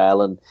as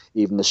well, and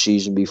even the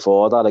season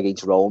before that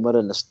against Roma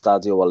in the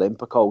Stadio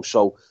Olimpico.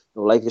 So,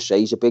 like I say,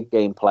 he's a big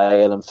game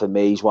player, and for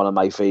me, he's one of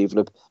my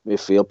favourite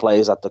midfield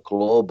players at the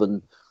club,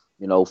 and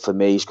for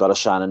me, he's got to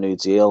sign a new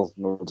deal.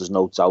 There's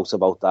no doubt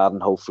about that,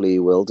 and hopefully he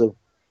will do.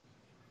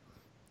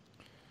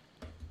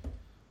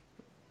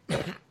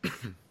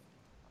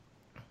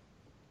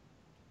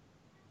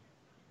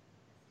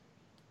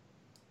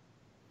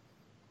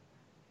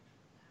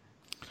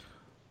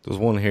 There's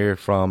one here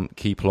from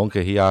Keith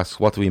Plunker. He asks,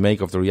 what do we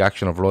make of the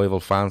reaction of rival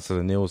fans to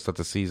the news that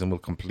the season will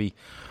complete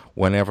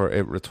whenever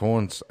it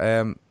returns?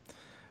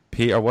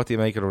 Peter, what do you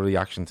make of the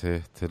reaction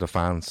to the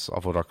fans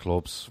of other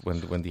clubs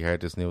when they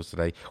heard this news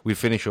today? We'll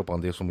finish up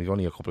on this one. We've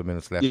only a couple of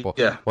minutes left, but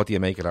what do you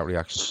make of that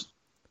reaction?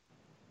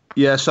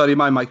 Yeah, sorry,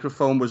 my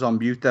microphone was on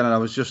mute then, and I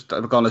was just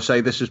going to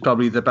say this is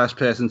probably the best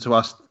person to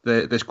ask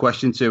this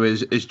question to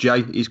is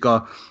Jay. He's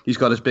got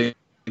his big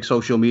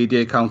social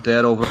media account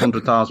there, over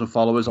 100,000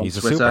 followers on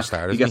Twitter. He's a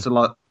superstar, he gets a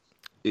lot.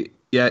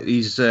 Yeah,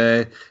 he's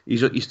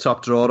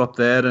top drawer up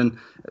there, and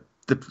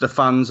the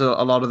fans, a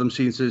lot of them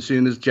seem to, as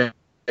soon as Jay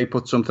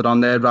put something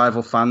on there,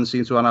 rival fans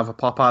seem to have a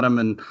pop at him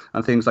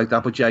and things like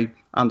that. But Jay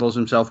handles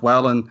himself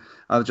well, and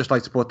I'd just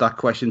like to put that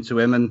question to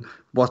him. And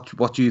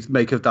what do you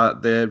make of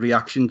that, the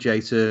reaction, Jay,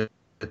 to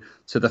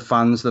the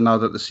fans now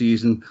that the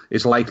season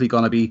is likely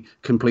going to be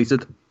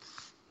completed?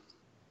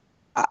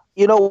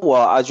 You know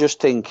what? I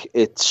just think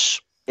it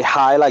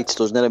highlights,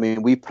 doesn't it? I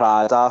mean, we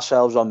pride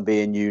ourselves on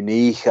being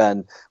unique,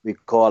 and we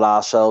call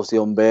ourselves the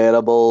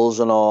Unbearables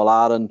and all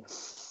that, and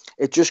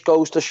it just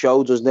goes to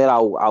show, doesn't it,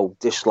 how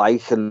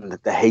dislike and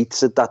the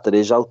hatred that there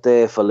is out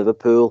there for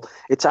Liverpool.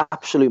 It's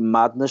absolute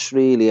madness,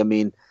 really. I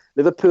mean,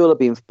 Liverpool have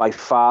been by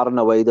far and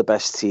away the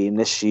best team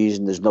this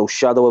season. There's no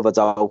shadow of a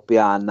doubt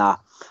behind that.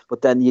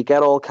 But then you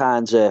get all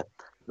kinds of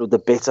the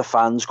bitter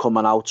fans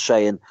coming out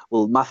saying,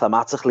 well,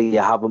 mathematically you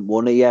haven't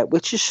won it yet,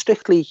 which is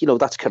strictly,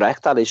 that's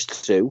correct, that is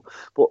true.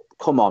 But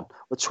come on,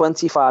 we're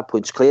 25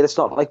 points clear. It's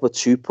not like we're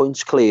 2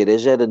 points clear,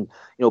 is it? And,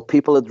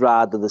 people would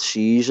rather the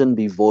season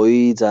be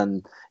void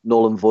and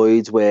null and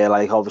void, where,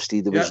 like,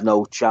 obviously there was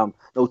no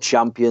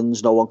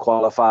champions, no one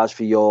qualifies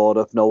for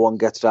Europe, no one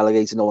gets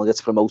relegated, no one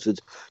gets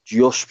promoted,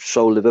 just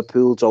so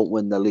Liverpool don't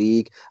win the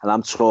league. And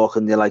I'm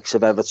talking the likes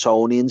of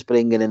Evertonians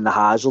bringing in the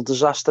Hazel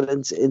disaster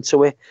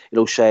into it,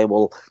 saying,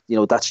 well,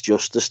 that's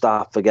just the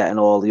start for getting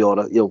all the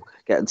Europe,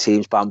 getting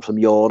teams banned from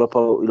Europe,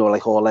 or,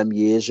 like all them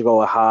years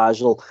ago at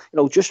Hazel.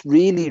 Just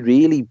really,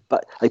 really,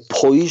 like,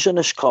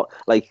 poisonous,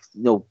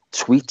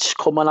 tweets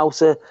coming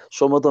out of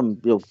some of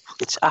them.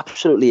 It's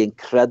absolutely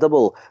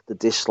incredible, the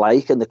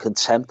dislike and the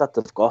contempt that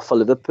they've got for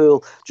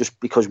Liverpool just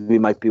because we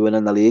might be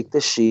winning the league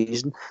this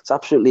season. It's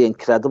absolutely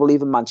incredible.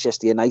 Even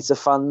Manchester United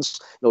fans,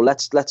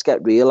 let's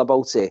get real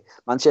about it.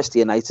 Manchester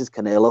United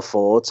can ill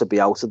afford to be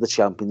out of the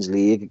Champions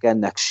League again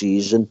next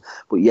season,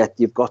 but yet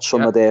you've got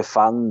some of their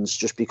fans,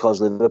 just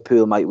because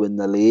Liverpool might win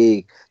the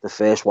league, the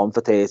first one for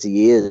 30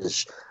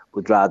 years,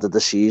 would rather the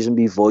season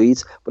be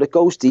void. But it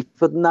goes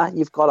deeper than that.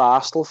 You've got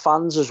Arsenal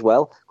fans as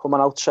well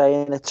coming out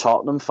saying it,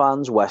 Tottenham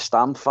fans, West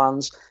Ham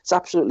fans. It's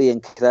absolutely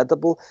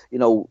incredible.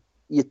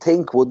 You'd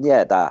think, wouldn't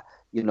you, that,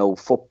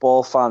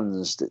 football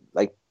fans,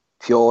 like,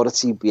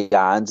 purity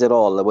behind it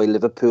all, the way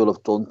Liverpool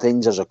have done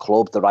things as a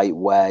club the right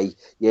way.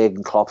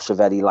 Jurgen Klopp's a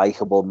very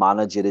likeable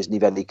manager, isn't he?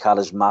 Very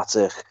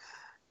charismatic.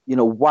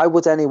 why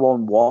would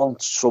anyone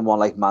want someone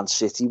like Man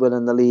City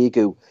winning the league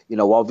who,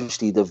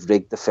 obviously they've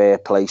rigged the fair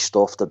play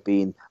stuff. They've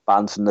been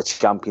banned from the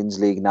Champions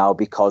League now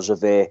because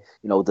of it.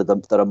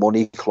 They're a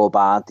money club,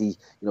 aren't they?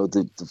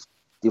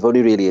 They've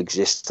only really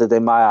existed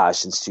in my eyes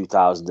since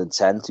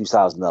 2010,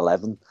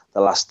 2011.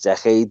 The last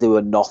decade, they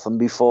were nothing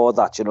before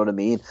that, you know what I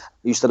mean? I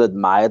used to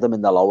admire them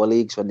in the lower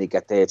leagues when they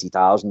get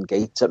 30,000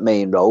 gates at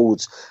main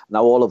roads.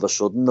 Now all of a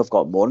sudden they've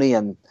got money,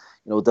 and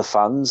the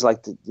fans,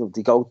 like,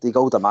 they go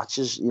to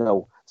matches,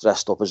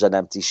 dressed up as an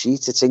empty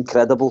sheet. It's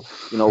incredible.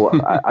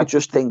 I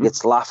just think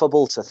it's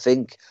laughable to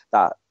think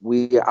that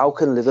how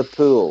can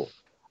Liverpool,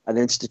 an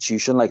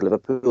institution like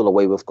Liverpool, the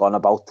way we've gone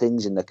about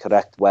things in the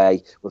correct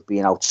way, we've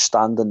been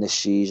outstanding this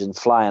season,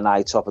 flying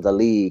high top of the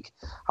league,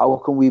 how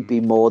can we be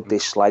more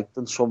disliked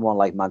than someone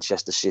like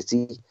Manchester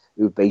City,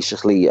 who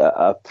basically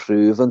are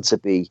proven to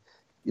be,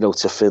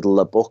 to fiddle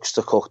the books,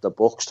 to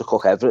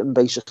cook everything,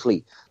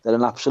 basically. They're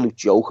an absolute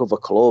joke of a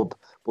club.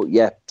 But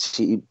yeah,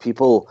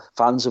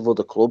 fans of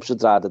other clubs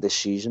would rather this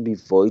season be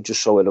void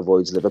just so it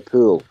avoids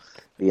Liverpool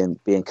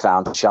being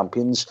crowned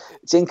champions.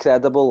 It's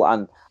incredible,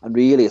 and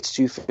really it's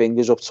two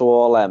fingers up to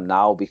all them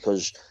now,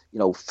 because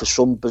for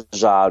some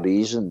bizarre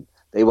reason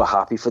they were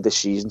happy for this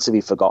season to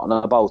be forgotten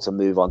about and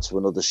move on to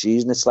another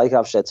season. It's like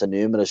I've said to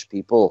numerous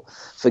people,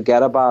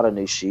 forget about a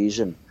new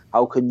season.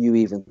 How can you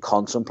even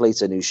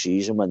contemplate a new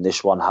season when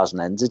this one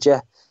hasn't ended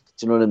yet?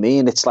 Do you know what I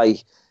mean? It's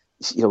like,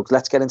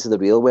 let's get into the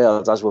real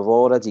world. As we've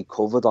already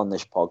covered on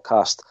this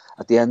podcast,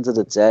 at the end of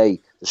the day,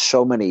 there's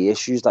so many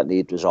issues that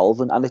need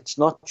resolving. And it's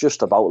not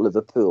just about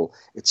Liverpool.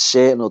 It's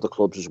certain other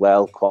clubs as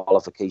well.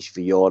 Qualification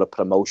for Europe,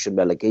 promotion,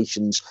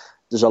 relegations.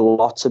 There's a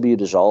lot to be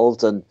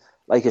resolved. And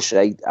like I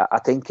say, I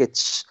think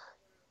it's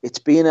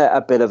been a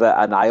bit of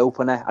an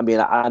eye-opener. I mean,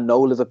 I know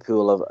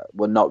Liverpool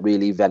were not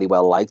really very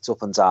well liked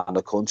up and down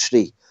the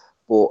country,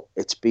 but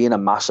it's been a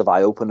massive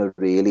eye-opener,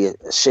 really,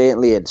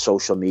 certainly in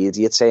social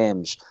media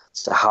terms,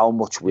 to how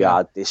much we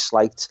are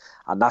disliked.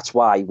 And that's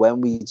why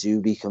when we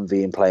do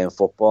reconvene playing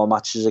football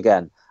matches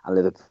again and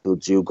Liverpool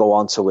do go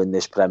on to win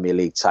this Premier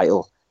League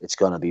title, it's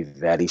going to be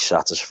very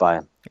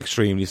satisfying.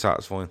 Extremely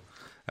satisfying.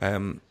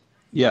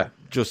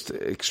 Just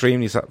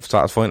extremely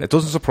satisfying. It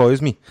doesn't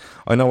surprise me.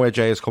 I know where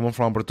Jay is coming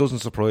from, but it doesn't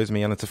surprise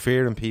me, and it's a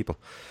fear in people.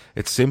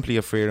 It's simply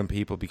a fear in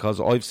people,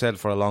 because I've said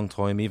for a long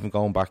time, even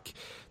going back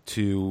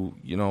to,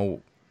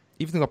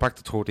 even go back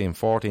to 13,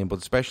 14, but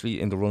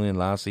especially in the run-in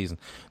last season,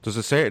 there's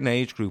a certain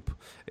age group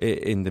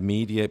in the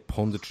media,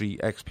 punditry,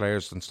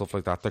 ex-players and stuff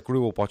like that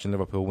grew up watching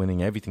Liverpool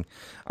winning everything,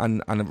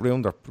 and it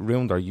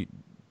ruined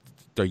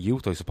their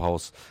youth, I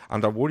suppose,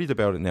 and they're worried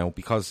about it now,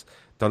 because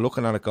they're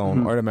looking at it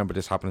going, I remember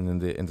this happening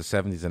in the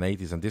 70s and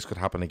 80s, and this could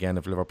happen again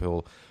if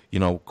Liverpool,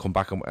 come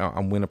back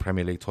and win a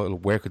Premier League title.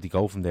 Where could they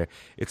go from there?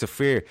 It's a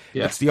fear.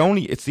 Yeah. It's the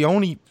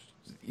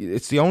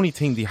only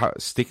thing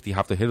stick they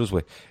have to hit us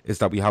with, is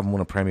that we haven't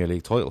won a Premier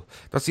League title.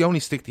 That's the only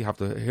stick they have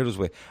to hit us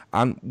with.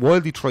 And while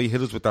they try to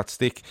hit us with that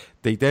stick,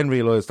 they then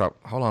realise that,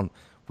 hold on,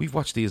 we've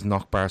watched these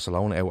knock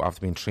Barcelona out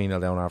after being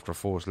 3-0 down after a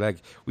first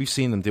leg. We've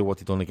seen them do what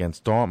they've done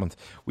against Dortmund.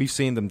 We've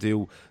seen them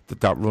do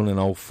that run in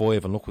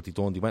 2005, and look what they've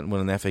done. They went and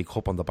won an FA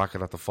Cup on the back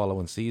of that the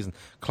following season.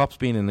 Klopp's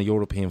been in the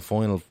European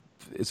final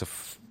it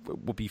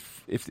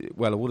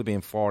would have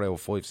been 4 out of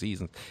 5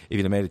 seasons if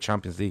he'd have made a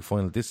Champions League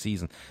final this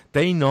season.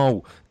 They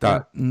know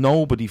that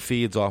nobody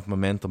feeds off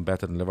momentum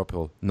better than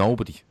Liverpool.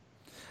 Nobody.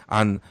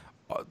 And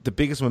the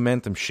biggest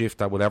momentum shift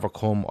that will ever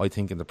come, I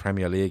think, in the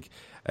Premier League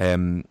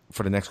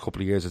for the next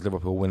couple of years is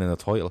Liverpool winning a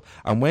title.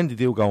 And when they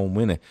do go and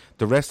win it,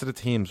 the rest of the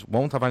teams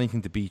won't have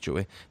anything to beat you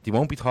with. They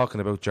won't be talking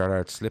about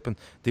Gerrard slipping.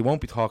 They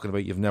won't be talking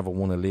about you've never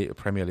won a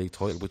Premier League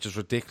title, which is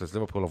ridiculous.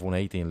 Liverpool have won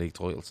 18 league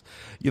titles.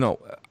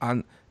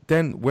 And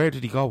then where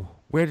did he go?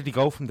 Where did he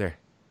go from there?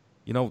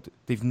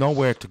 They've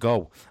nowhere to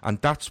go, and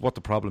that's what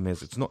the problem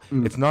is. It's not.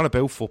 It's not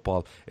about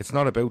football. It's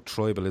not about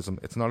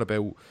tribalism. It's not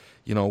about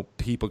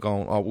people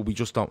going, oh, well, we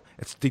just don't.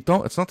 It's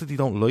not that they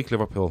don't like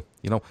Liverpool.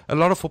 A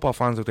lot of football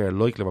fans out there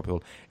like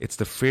Liverpool. It's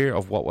the fear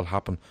of what will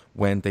happen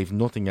when they've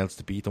nothing else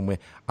to beat them with,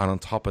 and on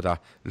top of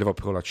that,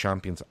 Liverpool are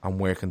champions, and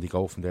where can they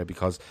go from there?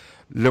 Because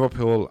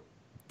Liverpool.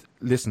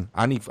 Listen,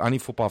 any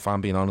football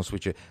fan, being honest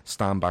with you,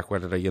 stand back,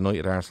 whether they're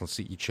United, Arsenal,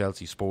 City,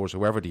 Chelsea, Spurs,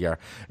 whoever they are.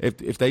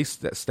 If they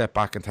step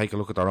back and take a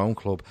look at their own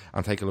club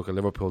and take a look at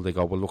Liverpool, they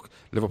go, well, look,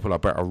 Liverpool are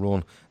better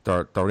run.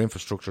 Their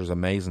infrastructure is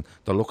amazing.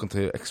 They're looking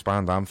to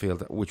expand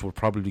Anfield, which will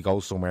probably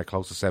go somewhere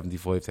close to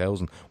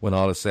 75,000 when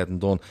all is said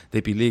and done.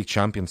 They'd be league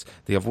champions.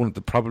 They have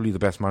probably the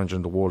best manager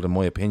in the world, in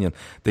my opinion.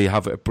 They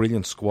have a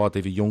brilliant squad. They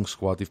have a young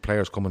squad. They have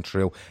players coming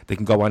through. They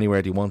can go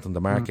anywhere they want in the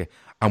market.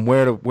 And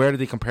where do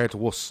they compare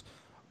to us?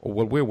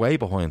 Well, we're way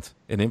behind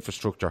in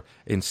infrastructure,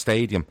 in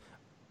stadium,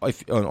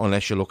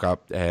 unless you look at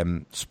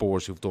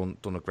Spurs, who've done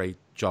a great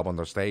job on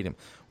their stadium.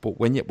 But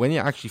when you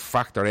actually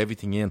factor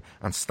everything in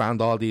and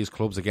stand all these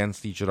clubs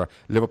against each other,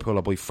 Liverpool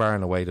are by far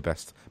and away the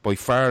best. By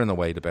far and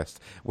away the best.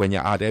 When you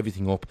add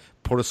everything up,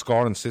 put a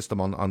scoring system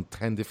on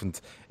 10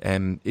 different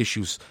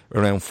issues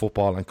around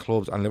football and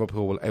clubs, and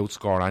Liverpool will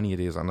outscore any of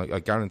these, and I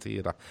guarantee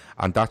you that.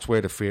 And that's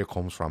where the fear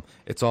comes from.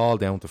 It's all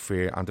down to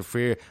fear, and the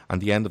fear and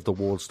the end of the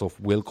world stuff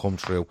will come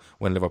true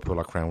when Liverpool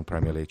are crowned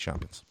Premier League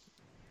champions.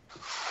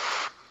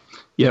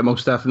 Yeah,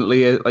 most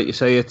definitely. Like you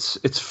say,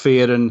 it's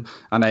fear and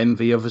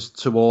envy of us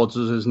towards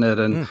us, isn't it?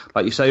 And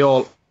like you say,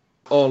 all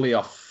the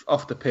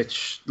off the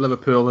pitch,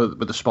 Liverpool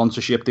with the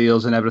sponsorship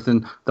deals and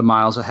everything, the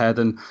miles ahead.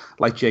 And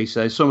like Jay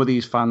says, some of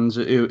these fans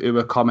who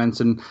are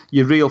commenting,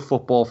 your real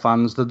football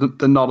fans,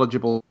 the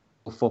knowledgeable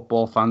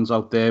football fans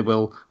out there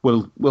will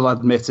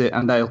admit it,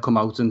 and they'll come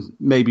out and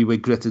maybe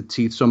with gritted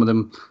teeth, some of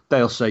them,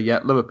 they'll say,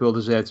 yeah, Liverpool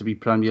deserve to be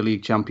Premier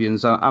League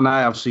champions. And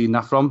I have seen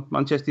that from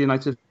Manchester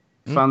United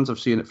fans. I've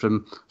seen it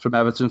from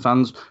Everton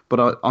fans.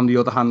 But on the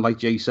other hand, like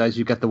Jay says,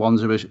 you get the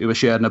ones who are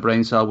sharing a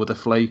brain cell with a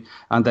flea,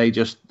 and they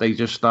just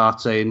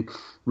start saying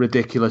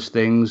ridiculous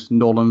things,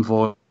 null and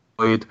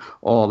void,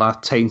 all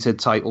that tainted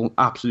title,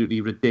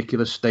 absolutely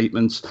ridiculous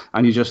statements,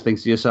 and you just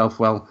think to yourself,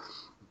 well,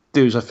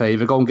 do us a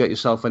favour, go and get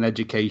yourself an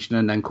education,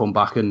 and then come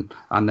back and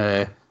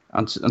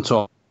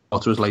talk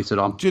to us later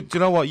on. Do you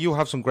know what? You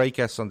have some great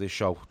guests on this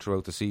show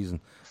throughout the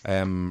season.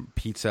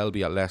 Pete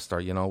Selby at Leicester,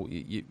 you know,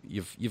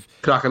 you've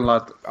cracking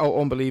lad. Oh,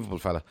 unbelievable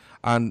fella.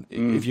 And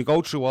if you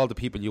go through all the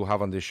people you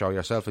have on this show,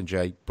 yourself and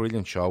Jay,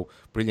 brilliant show,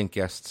 brilliant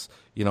guests,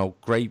 you know,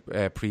 great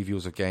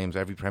previews of games,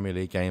 every Premier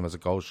League game as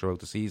it goes throughout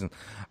the season.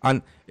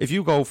 And if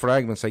you go, for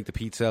argument's sake, to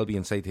Pete Selby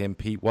and say to him,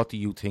 Pete, what do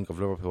you think of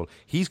Liverpool?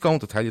 He's going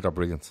to tell you they're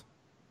brilliant.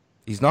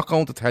 He's not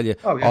going to tell you,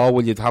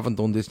 well, you haven't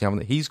done this.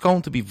 He's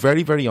going to be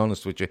very, very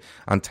honest with you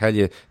and tell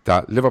you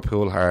that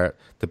Liverpool are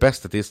the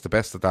best at this, the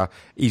best at that.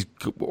 He's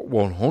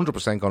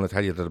 100% going to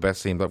tell you they're the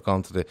best team that have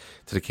gone to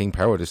the King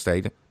Power this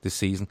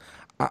season.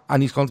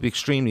 And he's going to be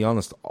extremely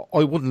honest.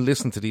 I wouldn't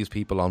listen to these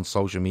people on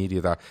social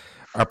media that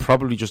are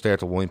probably just there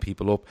to wind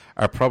people up,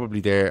 are probably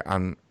there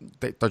and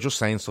they're just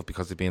saying stuff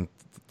because they've been.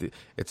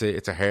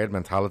 It's a herd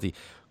mentality.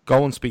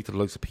 Go and speak to the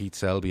likes of Pete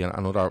Selby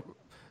and other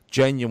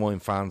genuine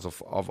fans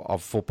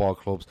of football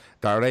clubs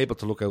that are able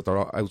to look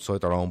outside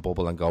their own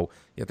bubble and go,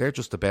 yeah, they're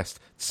just the best.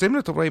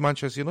 Similar to the way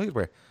Manchester United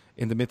were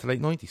in the mid to late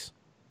 90s.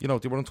 You know,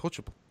 they were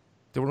untouchable.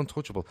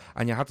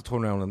 And you had to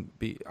turn around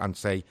and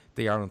say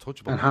they are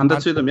untouchable. And hand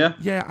it to them, yeah.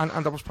 Yeah,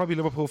 and there was probably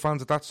Liverpool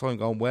fans at that time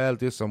going, well,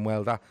 this and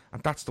well, that.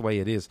 And that's the way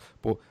it is.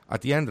 But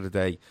at the end of the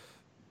day,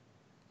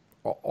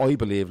 I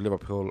believe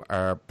Liverpool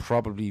are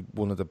probably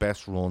one of the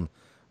best run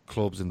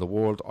clubs in the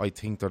world. I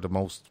think they're the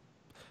most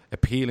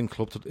appealing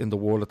club in the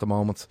world at the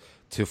moment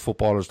to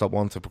footballers that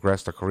want to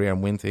progress their career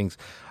and win things.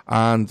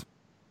 And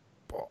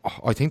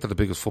I think they're the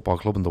biggest football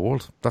club in the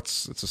world.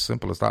 It's as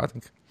simple as that, I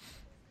think.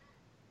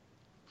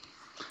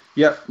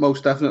 Yeah,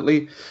 most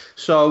definitely.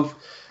 So,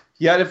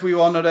 yeah, if we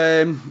want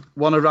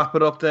to wrap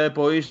it up there,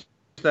 boys,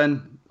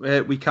 then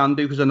we can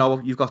do, because I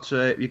know you've got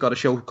a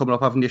show coming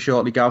up, haven't you,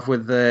 shortly, Gav,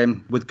 with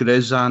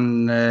Grizz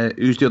and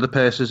who's the other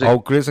person?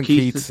 Grizz and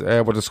Keith.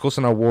 We're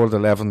discussing our World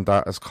 11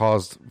 that has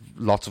caused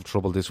lots of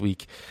trouble this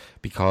week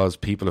because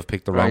people have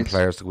picked the wrong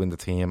players to win the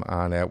team,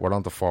 and we're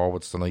on to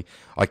forwards tonight.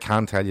 I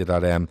can tell you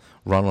that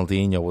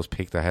Ronaldinho was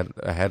picked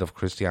ahead of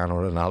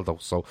Cristiano Ronaldo,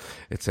 so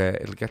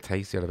it'll get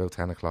tasty at about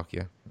 10 o'clock,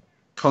 yeah.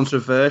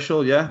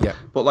 Controversial, yeah.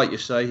 But like you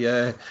say,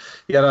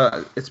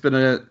 it's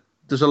been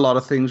there's a lot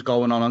of things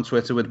going on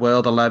Twitter with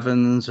World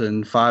 11s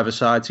and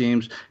five-a-side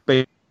teams,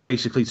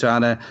 basically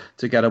trying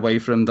to get away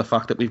from the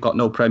fact that we've got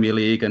no Premier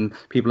League, and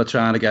people are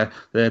trying to get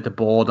the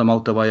boredom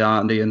out the way,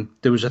 aren't they? And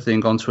there was a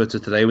thing on Twitter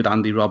today with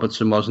Andy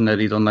Robertson, wasn't there?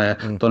 He done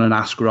an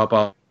Ask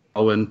Robbo,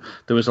 and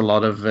there was a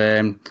lot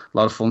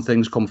of fun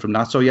things come from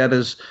that. So yeah,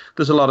 there's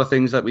a lot of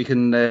things that we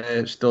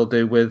can still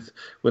do with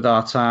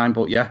our time,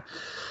 but yeah,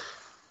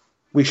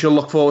 we shall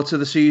look forward to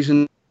the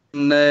season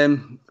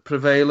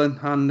prevailing,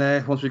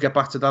 and once we get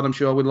back to that, I'm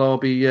sure we'll all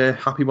be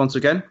happy once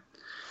again.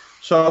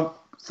 So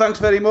thanks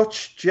very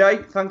much, Jay.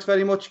 Thanks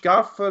very much,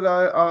 Gav, for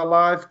our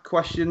live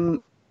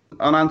question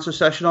and answer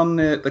session on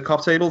the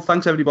Cop Table.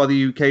 Thanks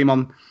everybody who came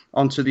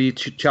onto the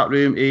chat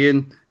room.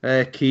 Ian,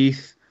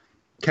 Keith,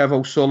 Kev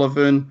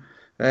O'Sullivan,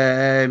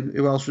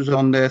 who else was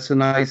on there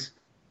tonight?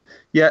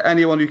 Yeah,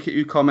 anyone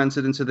who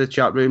commented into the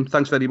chat room,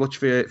 thanks very much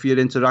for your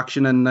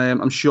interaction, and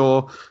I'm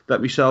sure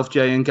that myself,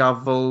 Jay and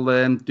Gav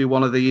will do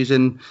one of these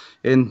in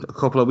a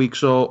couple of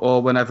weeks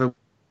or whenever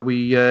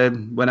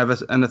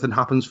anything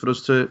happens for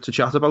us to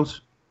chat about.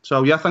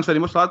 So yeah, thanks very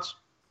much, lads.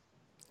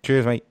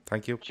 Cheers, mate.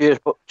 Thank you.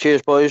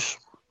 Cheers, boys.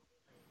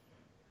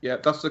 Yeah,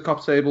 that's the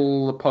Cop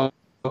Table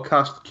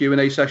podcast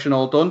Q&A session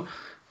all done.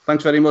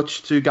 Thanks very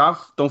much to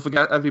Gav. Don't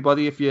forget,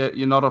 everybody, if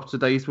you're not up to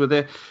date with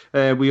it,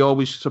 we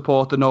always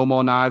support the No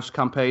More Knives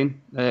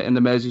campaign in the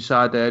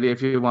Merseyside area.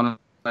 If you want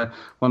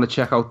to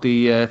check out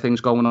the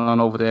things going on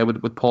over there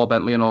with Paul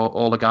Bentley and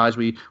all the guys,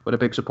 we're a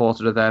big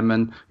supporter of them,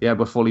 and yeah,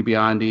 we're fully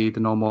behind the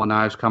No More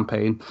Knives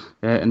campaign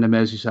in the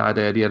Merseyside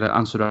area to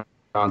answer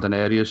surrounding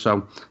areas.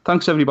 So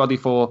thanks everybody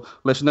for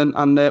listening,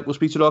 and we'll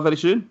speak to you all very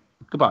soon.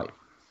 Goodbye.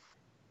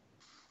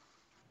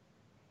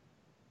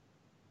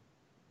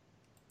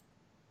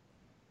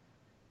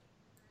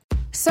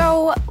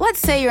 So, let's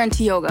say you're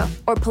into yoga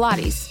or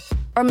Pilates,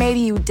 or maybe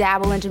you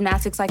dabble in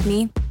gymnastics like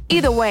me.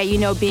 Either way, you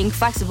know being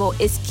flexible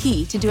is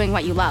key to doing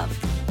what you love.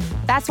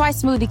 That's why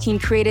Smoothie King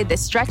created the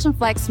Stretch and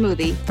Flex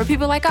smoothie for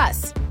people like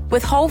us,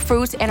 with whole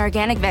fruits and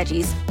organic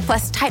veggies,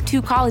 plus type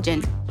 2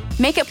 collagen.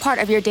 Make it part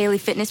of your daily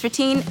fitness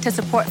routine to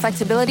support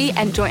flexibility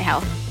and joint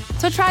health.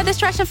 So try the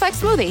Stretch and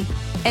Flex smoothie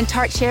in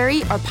tart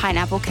cherry or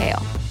pineapple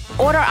kale.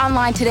 Order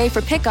online today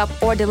for pickup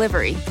or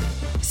delivery.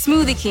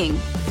 Smoothie King,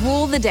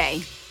 rule the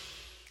day.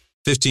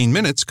 15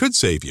 minutes could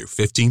save you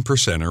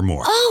 15% or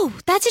more. Oh,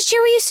 that's a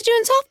cheer we used to do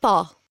in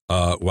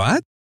softball.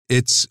 What?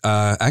 It's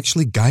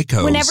actually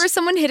Geico's. Whenever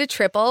someone hit a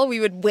triple, we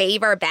would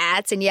wave our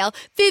bats and yell,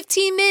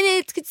 15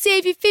 minutes could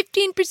save you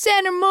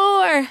 15% or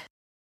more.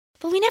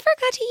 But we never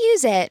got to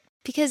use it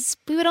because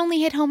we would only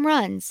hit home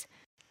runs.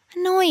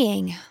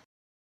 Annoying.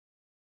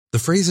 The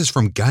phrase is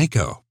from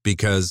Geico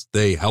because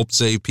they helped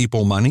save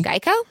people money.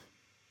 Geico?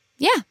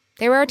 Yeah,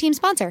 they were our team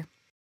sponsor.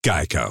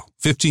 Geico.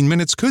 15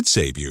 minutes could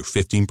save you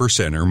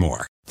 15% or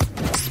more.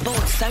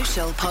 Sports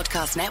Social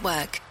Podcast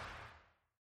Network.